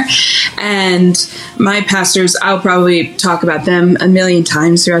restoration there. And my pastors, I'll probably talk about them a million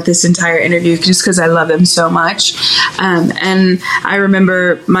times throughout this entire interview, just because I love them so much. And I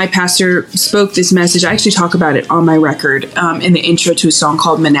remember my pastor spoke this message. I actually talk about it on my record in the intro to a song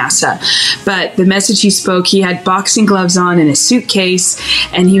called Manasseh. But the message he spoke, he had boxing gloves on and a suitcase.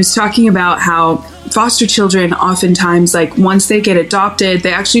 And he was talking about how foster children oftentimes, like once they get adopted,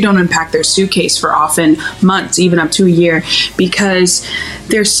 they actually don't unpack their suitcase for often months, even up to a year, because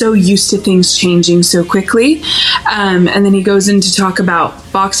they're so used to things changing so quickly. And then he goes in to talk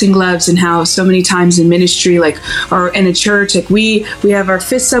about boxing gloves and how so many times in ministry, like, or in a church, like we have our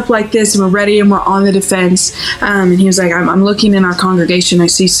fists up like this and we're ready and we're on the defense. And he was like, I'm looking in our congregation, I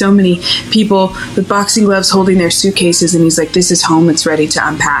see so many people with boxing gloves holding their suitcases, and he's like, this is home that's ready to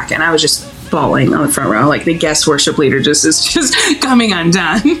unpack. And I was just bawling on the front row, like the guest worship leader is just coming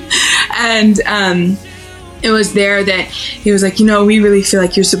undone. And it was there that he was like, we really feel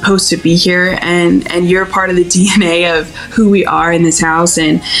like you're supposed to be here, and you're part of the DNA of who we are in this house.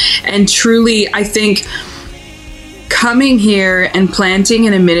 And truly, I think coming here and planting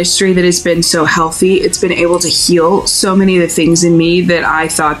in a ministry that has been so healthy, it's been able to heal so many of the things in me that I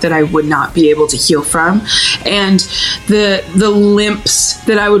thought that I would not be able to heal from. And the limps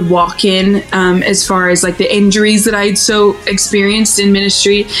that I would walk in, as far as like the injuries that I had so experienced in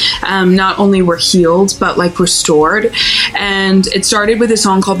ministry, not only were healed, but like restored. And it started with a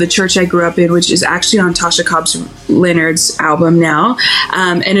song called The Church I Grew Up In, which is actually on Tasha Cobbs Leonard's album now.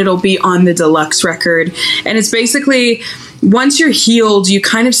 And it'll be on the deluxe record. And it's basically, once you're healed, you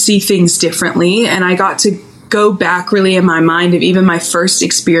kind of see things differently. And I got to go back really in my mind of even my first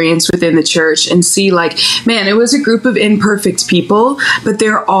experience within the church and see like, man, it was a group of imperfect people, but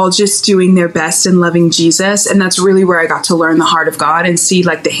they're all just doing their best and loving Jesus. And that's really where I got to learn the heart of God and see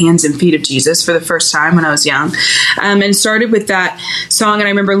like the hands and feet of Jesus for the first time when I was young. And started with that song. And I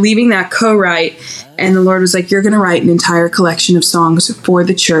remember leaving that co-write, and the Lord was like, you're going to write an entire collection of songs for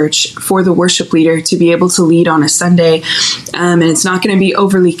the church, for the worship leader to be able to lead on a Sunday. And it's not going to be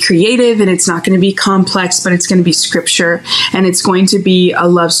overly creative, and it's not going to be complex, but it's going to be scripture. And it's going to be a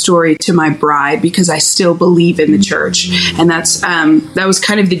love story to my bride, because I still believe in the church. And that was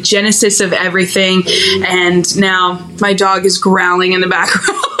kind of the genesis of everything. And now my dog is growling in the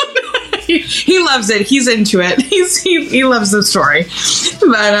background. He loves it. He's into it. He loves the story,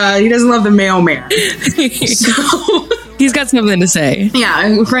 but he doesn't love the mailman. So he's got something to say. Yeah,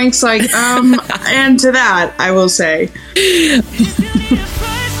 and Frank's like, and to that, I will say.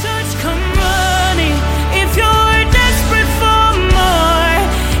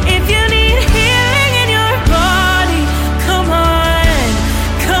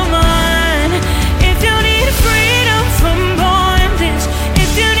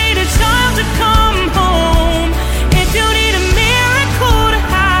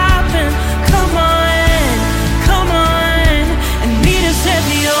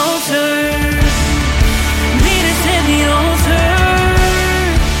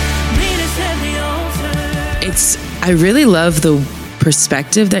 I really love the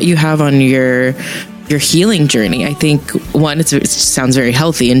perspective that you have on your healing journey. I think one, it sounds very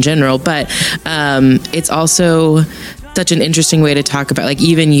healthy in general, but it's also such an interesting way to talk about, like,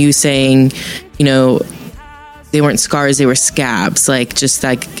 even you saying, they weren't scars, they were scabs, like, just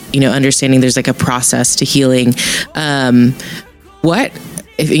like, understanding there's like a process to healing. What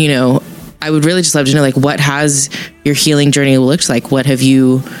if, I would really just love to know, like, what has your healing journey looked like? What have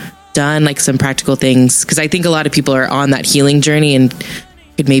you done, like some practical things? Because I think a lot of people are on that healing journey and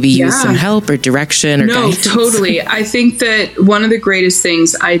could maybe use some help or direction or guidance. Totally. I think that one of the greatest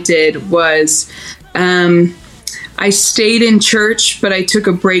things I did was I stayed in church, but I took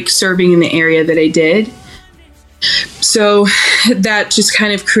a break serving in the area that I did. So that just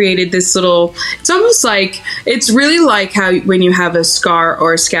kind of created this little, it's almost like, it's really like how when you have a scar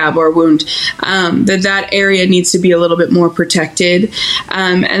or a scab or a wound, that area needs to be a little bit more protected.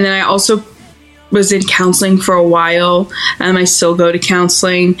 And then I also was in counseling for a while. I still go to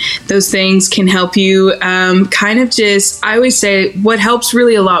counseling. Those things can help you kind of just, I always say what helps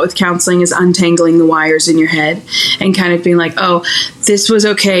really a lot with counseling is untangling the wires in your head and kind of being like, oh, this was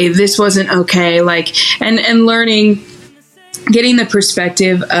okay, this wasn't okay. Like, and learning, getting the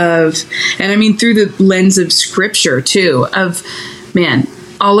perspective of, and I mean through the lens of scripture too, of, man,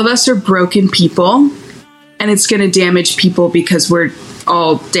 all of us are broken people and it's going to damage people because we're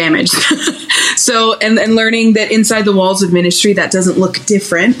all damaged. So, and learning that inside the walls of ministry, that doesn't look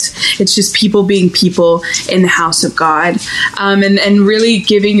different. It's just people being people in the house of God, and really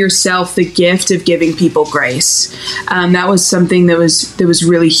giving yourself the gift of giving people grace. That was something that was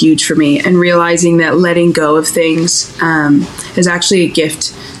really huge for me, and realizing that letting go of things is actually a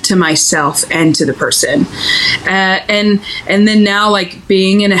gift to myself and to the person. And then now, like,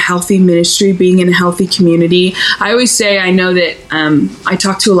 being in a healthy ministry, being in a healthy community, I always say, I know that I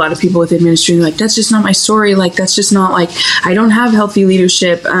talk to a lot of people within ministry, and like, that's just not my story. Like, that's just not, like, I don't have healthy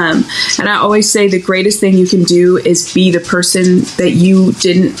leadership. And I always say the greatest thing you can do is be the person that you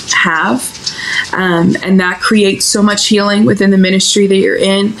didn't have. And that creates so much healing within the ministry that you're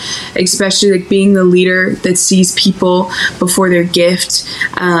in, especially like being the leader that sees people before their gift,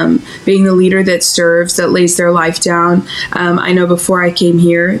 being the leader that serves, that lays their life down. I know before I came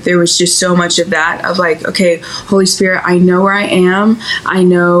here, there was just so much of that, of like, okay, Holy Spirit, I know where I am. I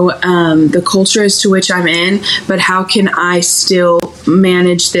know the culture as to which I'm in, but how can I still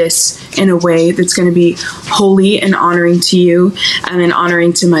manage this in a way that's going to be holy and honoring to you, and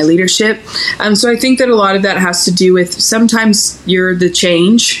honoring to my leadership. So I think that a lot of that has to do with sometimes you're the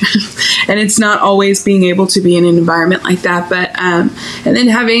change and it's not always being able to be in an environment like that. But and then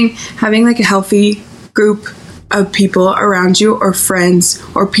having like a healthy group of people around you, or friends,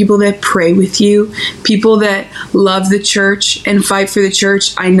 or people that pray with you, people that love the church and fight for the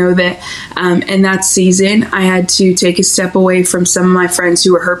church. I know that in that season, I had to take a step away from some of my friends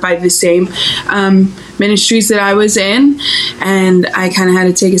who were hurt by the same ministries that I was in. And I kind of had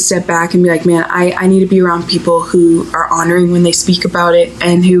to take a step back and be like, man, I need to be around people who are honoring when they speak about it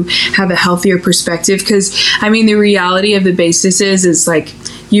and who have a healthier perspective. Because, I mean, the reality of the basis is like,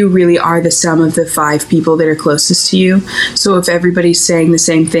 you really are the sum of the 5 people that are closest to you. So if everybody's saying the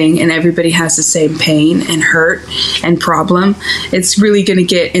same thing and everybody has the same pain and hurt and problem, it's really going to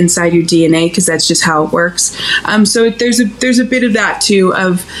get inside your DNA, because that's just how it works. So there's a bit of that too,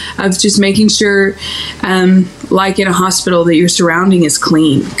 of just making sure, like in a hospital, that your surrounding is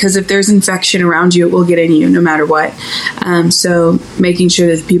clean, because if there's infection around you, it will get in you no matter what. So making sure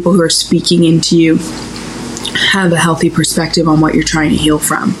that the people who are speaking into you have a healthy perspective on what you're trying to heal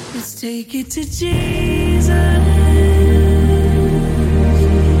from. Let's take it to Jesus.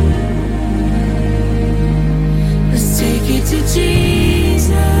 Let's take it to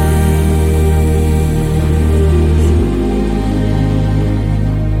Jesus.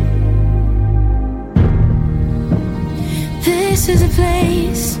 This is a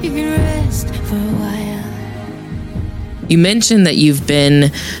place you can rest for a while. You mentioned that you've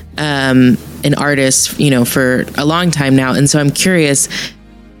been an artist, for a long time now. And so I'm curious,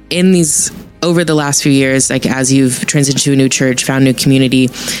 over the last few years, like as you've transitioned to a new church, found a new community,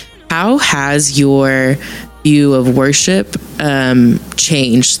 how has your view of worship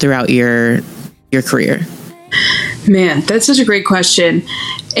changed throughout your career? Man, that's such a great question.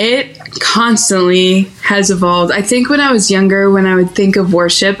 It constantly has evolved. I think when I was younger, when I would think of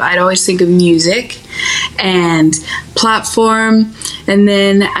worship, I'd always think of music and platform. And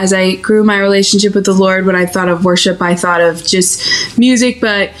then as I grew my relationship with the Lord, when I thought of worship, I thought of just music,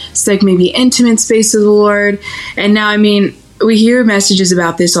 but it's like maybe intimate space of the Lord. And now, I mean, we hear messages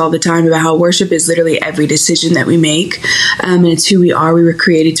about this all the time, about how worship is literally every decision that we make. And it's who we are. We were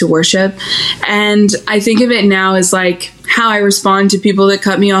created to worship. And I think of it now as like how I respond to people that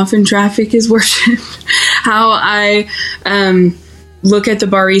cut me off in traffic is worship. How I look at the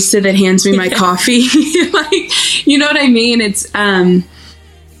barista that hands me my coffee. Like, you know what I mean? It's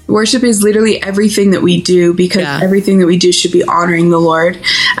worship is literally everything that we do, because everything that we do should be honoring the Lord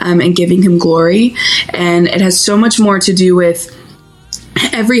and giving him glory. And it has so much more to do with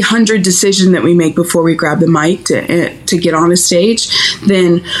every 100 decision that we make before we grab the mic to get on a stage.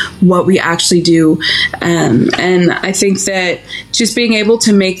 than what we actually do. And I think that just being able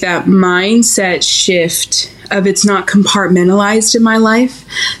to make that mindset shift of it's not compartmentalized in my life,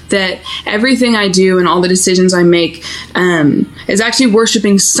 that everything I do and all the decisions I make is actually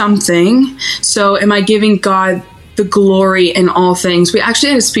worshiping something. So am I giving God the glory in all things? We actually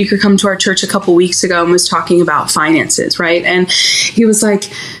had a speaker come to our church a couple weeks ago and was talking about finances, right? And he was like,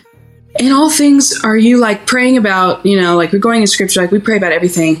 in all things, are you like praying about, like we're going in scripture, like we pray about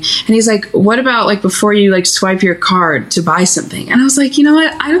everything. And he's like, what about like before you like swipe your card to buy something? And I was like, you know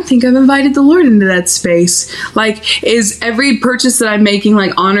what? I don't think I've invited the Lord into that space. Like, is every purchase that I'm making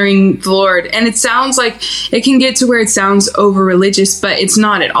like honoring the Lord? And it sounds like it can get to where it sounds over religious, but it's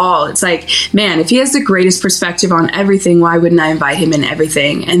not at all. It's like, man, if he has the greatest perspective on everything, why wouldn't I invite him in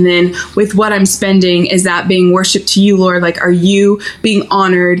everything? And then with what I'm spending, is that being worship to you, Lord? Like, are you being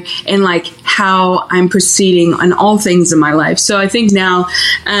honored in like how I'm proceeding on all things in my life? So I think now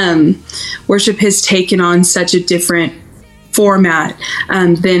worship has taken on such a different format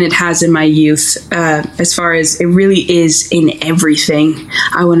than it has in my youth, as far as it really is in everything.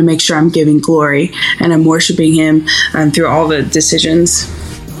 I want to make sure I'm giving glory and I'm worshiping him through all the decisions.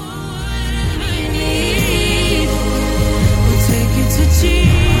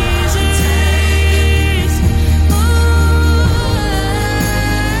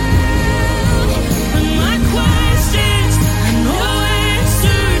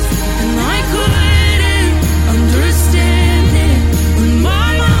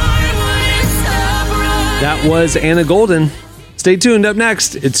 That was Anna Golden. Stay tuned. Up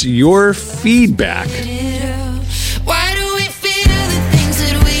next, it's your feedback. Why do we feel the things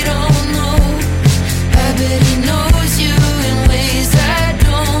that we don't know? I bet he knows you in ways I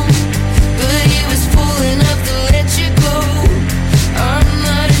don't. But he was fool enough to let you go. I'm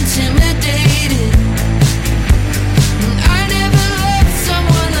not intimidated. I never loved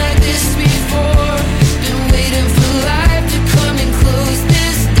someone like this before. Been waiting for life to come and close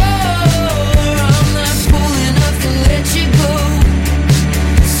this door. I'm not fool enough to let you go.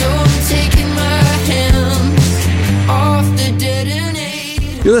 So I'm taking my hands off the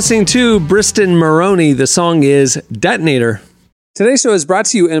detonator. You're listening to Briston Maroney. The song is Detonator. Today's show is brought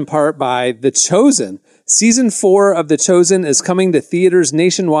to you in part by The Chosen. Season 4 of The Chosen is coming to theaters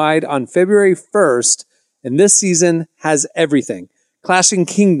nationwide on February 1st, and this season has everything. Clashing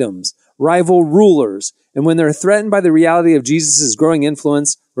kingdoms, rival rulers, and when they're threatened by the reality of Jesus' growing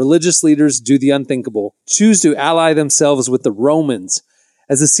influence, religious leaders do the unthinkable, choose to ally themselves with the Romans.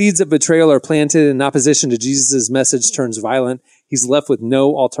 As the seeds of betrayal are planted and opposition to Jesus' message turns violent, he's left with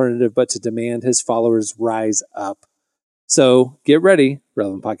no alternative but to demand his followers rise up. So get ready,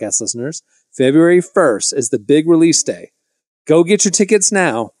 Relevant Podcast listeners. February 1st is the big release day. Go get your tickets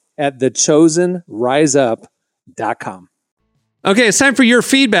now at thechosenriseup.com. Okay, it's time for your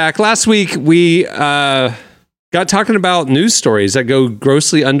feedback. Last week, we got talking about news stories that go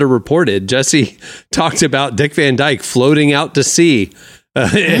grossly underreported. Jesse talked about Dick Van Dyke floating out to sea.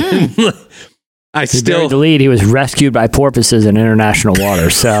 And I still the lead. He was rescued by porpoises in international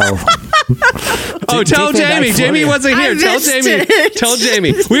waters. So, tell Jamie. Jamie wasn't here. Tell Jamie. Tell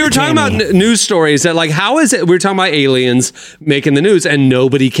Jamie. We were talking about news stories that, like, how is it? We were talking about aliens making the news, and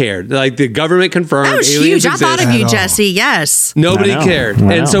nobody cared. Like, the government confirmed that was aliens huge. exist. I thought of you, Jesse. Yes. Nobody cared,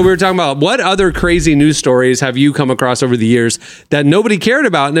 and so we were talking about what other crazy news stories have you come across over the years that nobody cared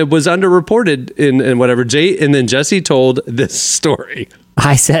about, and it was underreported in whatever. And then Jesse told this story.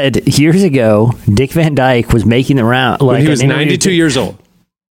 I said years ago, Dick Van Dyke was making the round. Like, when he was 92 years old.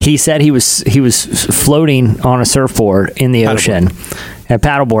 He said he was floating on a surfboard in the ocean, at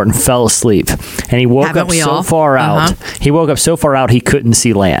paddleboard, and fell asleep. And he woke up so far out. He woke up so far out he couldn't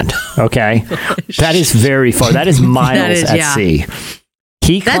see land. Okay, that is very far. That is miles at sea.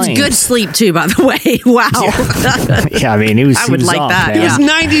 That's good sleep too, by the way. Wow. Yeah, I mean, he was. I would like that. He was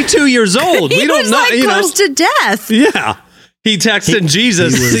 92 years old. He was like close to death. Yeah. He texted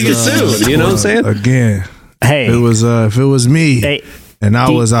Jesus, see you soon. You know what I'm saying? Again, hey, if it was me and I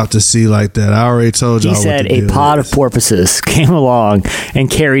was out to sea like that, I already told you. He said a pod of porpoises came along and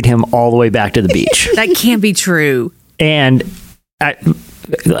carried him all the way back to the beach. That can't be true. And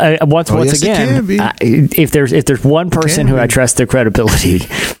once again, if there's one person who I trust their credibility,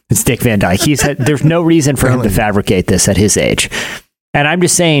 it's Dick Van Dyke. He said there's no reason for him to fabricate this at his age. And I'm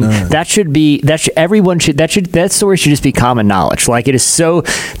just saying that story should just be common knowledge. Like it is so,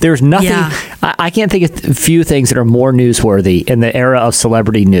 there's nothing, I can't think of a few things that are more newsworthy in the era of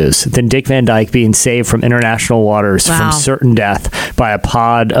celebrity news than Dick Van Dyke being saved from international waters from certain death by a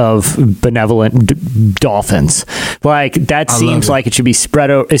pod of benevolent dolphins. Like that seems like it should be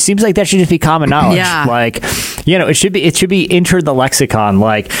spread out. It seems like that should just be common knowledge. Yeah. Like, it should be entered the lexicon.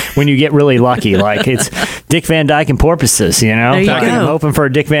 Like when you get really lucky, like it's Dick Van Dyke and porpoises, There you go. I'm hoping for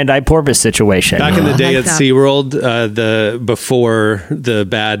a Dick Van Dyke porpoise situation. Back in the day at SeaWorld, before the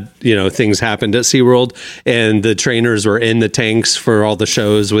bad, things happened at SeaWorld and the trainers were in the tanks for all the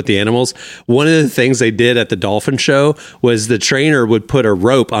shows with the animals, one of the things they did at the dolphin show was the trainer would put a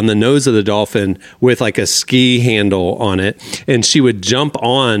rope on the nose of the dolphin with like a ski handle on it, and she would jump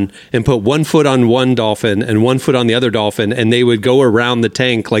on and put one foot on one dolphin and one foot on the other dolphin, and they would go around the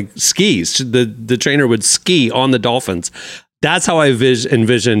tank like skis. The trainer would ski on the dolphins. That's how I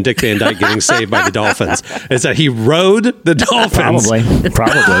envision Dick Van Dyke getting saved by the dolphins. Is that he rode the dolphins?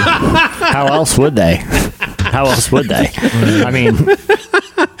 Probably. How else would they? I mean,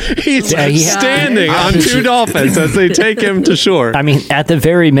 he's standing on two dolphins as they take him to shore. I mean, at the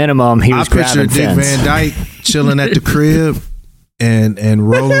very minimum, he was grabbing fins. Dick Van Dyke chilling at the crib and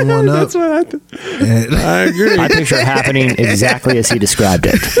rolling one up. That's what I agree. I picture it happening exactly as he described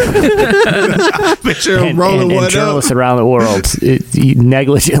it. I picture him rolling one up. And journalists around the world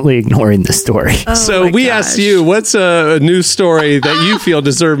negligently ignoring the story. So we asked you, what's a news story that you feel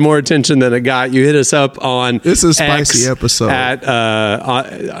deserved more attention than it got? You hit us up on It's a spicy episode. At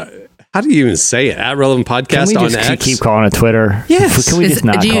how do you even say it? At Relevant Podcast on X? Can we just keep calling it Twitter? Yes. Can we just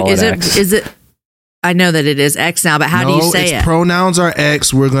not call it X? Is it? I know that it is X now, but how do you say it? Pronouns are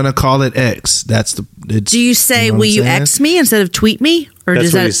X. We're gonna call it X. That's the. Do you say, "Will you X me" instead of tweet me? Or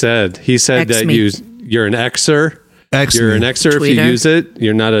that's what he said. He said that you're an Xer. You're an Xer if you use it.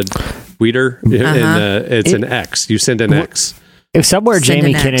 You're not a tweeter. It's an X. You send an X. If somewhere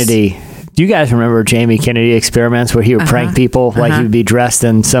Jamie Kennedy. Do you guys remember Jamie Kennedy experiments where he would prank people? Like he would be dressed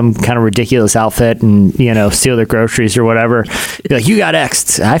in some kind of ridiculous outfit and, steal their groceries or whatever. Be like, you got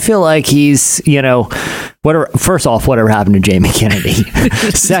X'd. I feel like he's, whatever. First off, whatever happened to Jamie Kennedy.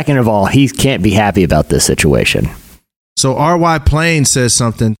 Second of all, he can't be happy about this situation. So R.Y. Plain says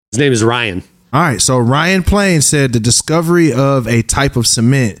something. His name is Ryan. All right. So Ryan Plain said the discovery of a type of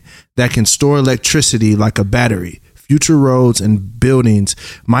cement that can store electricity like a battery. Future roads and buildings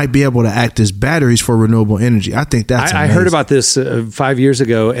might be able to act as batteries for renewable energy. I think that's I heard about this 5 years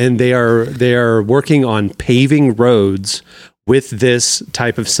ago, and they are working on paving roads with this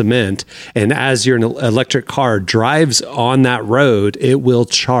type of cement. And as your electric car drives on that road, it will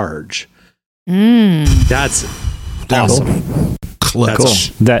charge. That's awesome. Cool.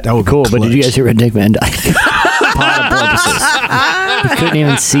 That would be cool. But did you guys hear about Dick Van Dyke? Pot of porpoises. He couldn't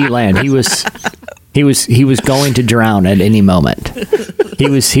even see land. He was going to drown at any moment. He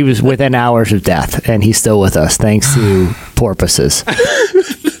was within hours of death, and he's still with us thanks to porpoises.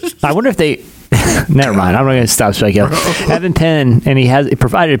 I wonder if they. Never mind. I'm not going to stop speculating. Evan Penn, and he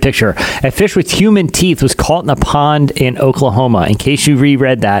provided a picture. A fish with human teeth was caught in a pond in Oklahoma. In case you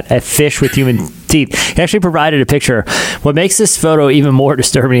reread that, a fish with human teeth. He actually provided a picture. What makes this photo even more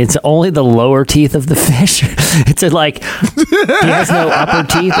disturbing, it's only the lower teeth of the fish. It's like he has no upper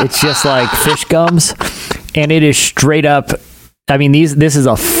teeth. It's just like fish gums, and it is straight up. I mean, this is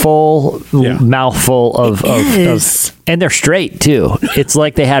a full mouthful of and they're straight too. It's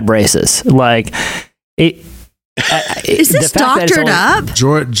like they had braces. Like it. Is this doctored up?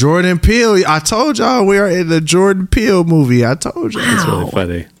 Jordan Peele. I told y'all we are in the Jordan Peele movie. I told y'all. That's really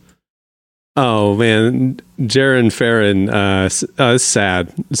funny. Oh man, Jaron Farron is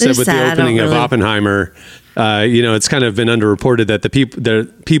sad. Said with the opening of Oppenheimer. It's kind of been underreported that the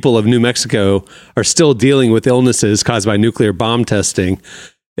people of New Mexico are still dealing with illnesses caused by nuclear bomb testing,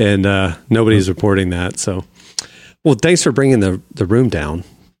 and nobody's reporting that. So, well, thanks for bringing the room down.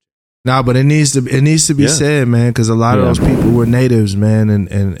 No, but it needs to be said, man, because a lot of those people were natives, man,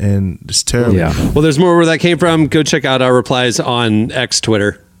 and it's terrible. Yeah. Well, there's more where that came from. Go check out our replies on X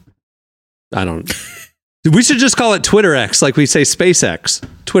Twitter. I don't. We should just call it Twitter X, like we say SpaceX.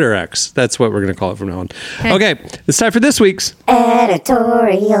 Twitter X. That's what we're going to call it from now on. Okay, it's time for this week's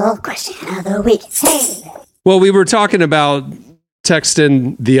editorial question of the week. Well, we were talking about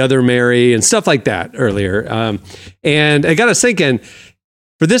texting the other Mary and stuff like that earlier, and it got us thinking.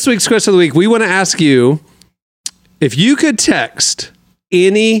 For this week's question of the week, we want to ask you if you could text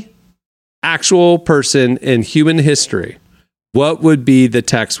any actual person in human history, what would be the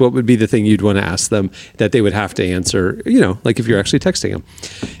text? What would be the thing you'd want to ask them that they would have to answer? Like if you're actually texting them.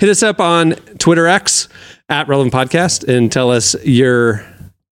 Hit us up on Twitter X @Relevant Podcast and tell us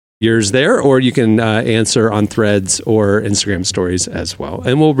yours there, or you can answer on Threads or Instagram stories as well.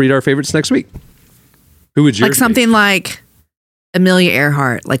 And we'll read our favorites next week. Who would you like something be? Like Amelia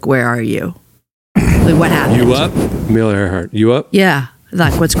Earhart? Like, where are you? Like, what happened? You up, Amelia Earhart? You up? Yeah.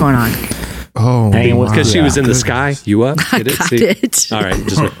 Like, what's going on? Oh, because she was in the sky. You up? Get it? See? It. All right.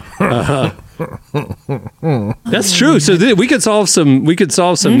 That's true. So we could solve some. We could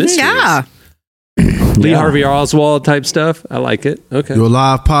solve some mysteries. Yeah. Lee Harvey Oswald type stuff. I like it. Okay. You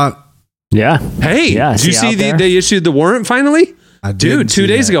alive, Pop? Yeah. Hey, did you see they issued the warrant finally? I did. 2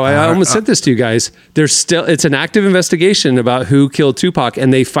 days ago. I almost sent this to you guys. It's an active investigation about who killed Tupac,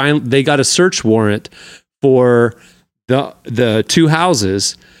 and they got a search warrant for the 2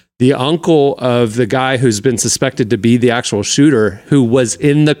 houses. The uncle of the guy who's been suspected to be the actual shooter, who was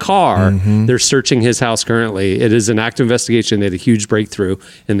in the car, they're searching his house currently. It is an active investigation. They had a huge breakthrough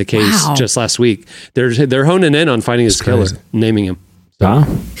in the case just last week. They're honing in on finding his killer, naming him. So.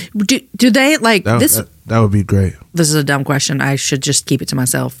 Do they like this? That would be great. This is a dumb question. I should just keep it to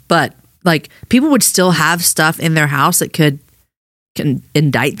myself. But like, people would still have stuff in their house that can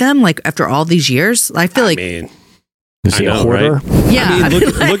indict them. Like after all these years, I feel Is he a hoarder? Right? Yeah. I mean,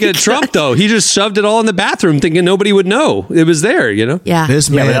 look at Trump, though. He just shoved it all in the bathroom thinking nobody would know. It was there, Yeah.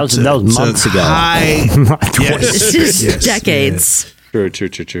 This man that was months ago. This is decades. Man.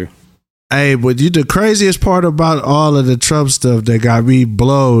 True. Hey, but the craziest part about all of the Trump stuff that got me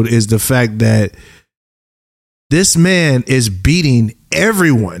blowed is the fact that this man is beating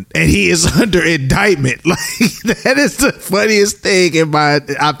everyone and he is under indictment. Like, that is the funniest thing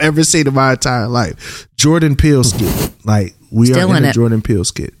I've ever seen in my entire life. Jordan Peele skit. Like, we Still are in a it. Jordan Peele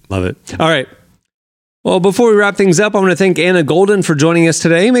skit. Love it. All right. Well, before we wrap things up, I want to thank Anna Golden for joining us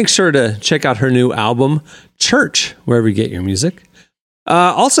today. Make sure to check out her new album, Church, wherever you get your music.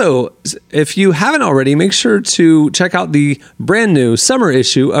 Also, if you haven't already, make sure to check out the brand new summer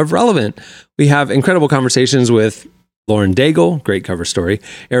issue of Relevant. We have incredible conversations with Lauren Daigle, great cover story,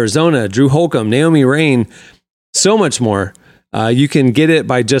 Arizona, Drew Holcomb, Naomi Rain, so much more. You can get it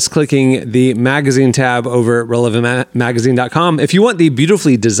by just clicking the magazine tab over at relevantmagazine.com. If you want the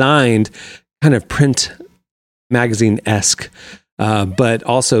beautifully designed kind of print magazine-esque, but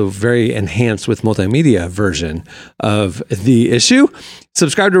also very enhanced with multimedia version of the issue,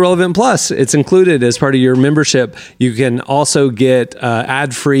 subscribe to Relevant Plus. It's included as part of your membership. You can also get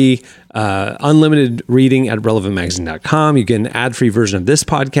ad-free, unlimited reading at relevantmagazine.com. You get an ad-free version of this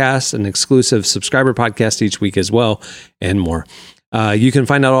podcast, an exclusive subscriber podcast each week as well, and more. You can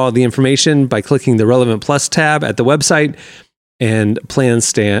find out all the information by clicking the Relevant Plus tab at the website, and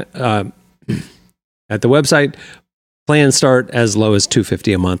plans Plans start as low as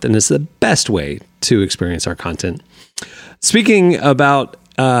 $250 a month, and it's the best way to experience our content. Speaking about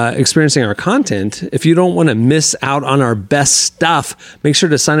experiencing our content, if you don't want to miss out on our best stuff, make sure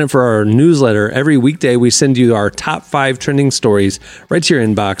to sign up for our newsletter. Every weekday, we send you our top 5 trending stories right to your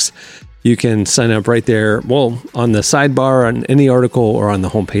inbox. You can sign up right there, on the sidebar, on any article, or on the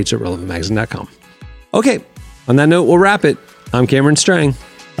homepage at relevantmagazine.com. Okay, on that note, we'll wrap it. I'm Cameron Strang.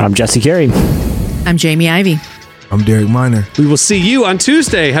 I'm Jesse Carey. I'm Jamie Ivey. I'm Derek Miner. We will see you on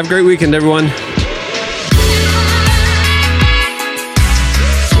Tuesday. Have a great weekend, everyone.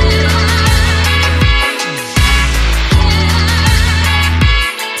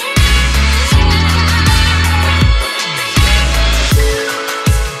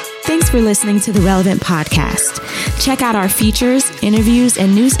 Thanks for listening to the Relevant Podcast. Check out our features, interviews,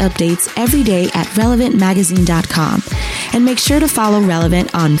 and news updates every day at relevantmagazine.com. And make sure to follow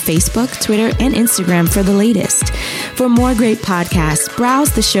Relevant on Facebook, Twitter, and Instagram for the latest. For more great podcasts,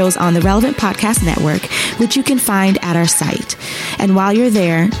 browse the shows on the Relevant Podcast Network, which you can find at our site. And while you're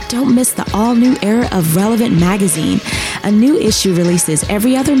there, don't miss the all-new era of Relevant Magazine. A new issue releases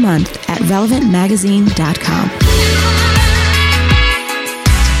every other month at relevantmagazine.com.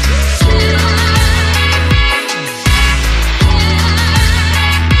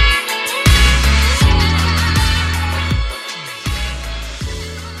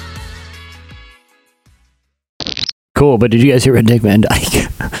 Cool, but did you guys hear about Dick Van Dyke?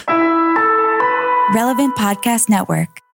 Relevant Podcast Network.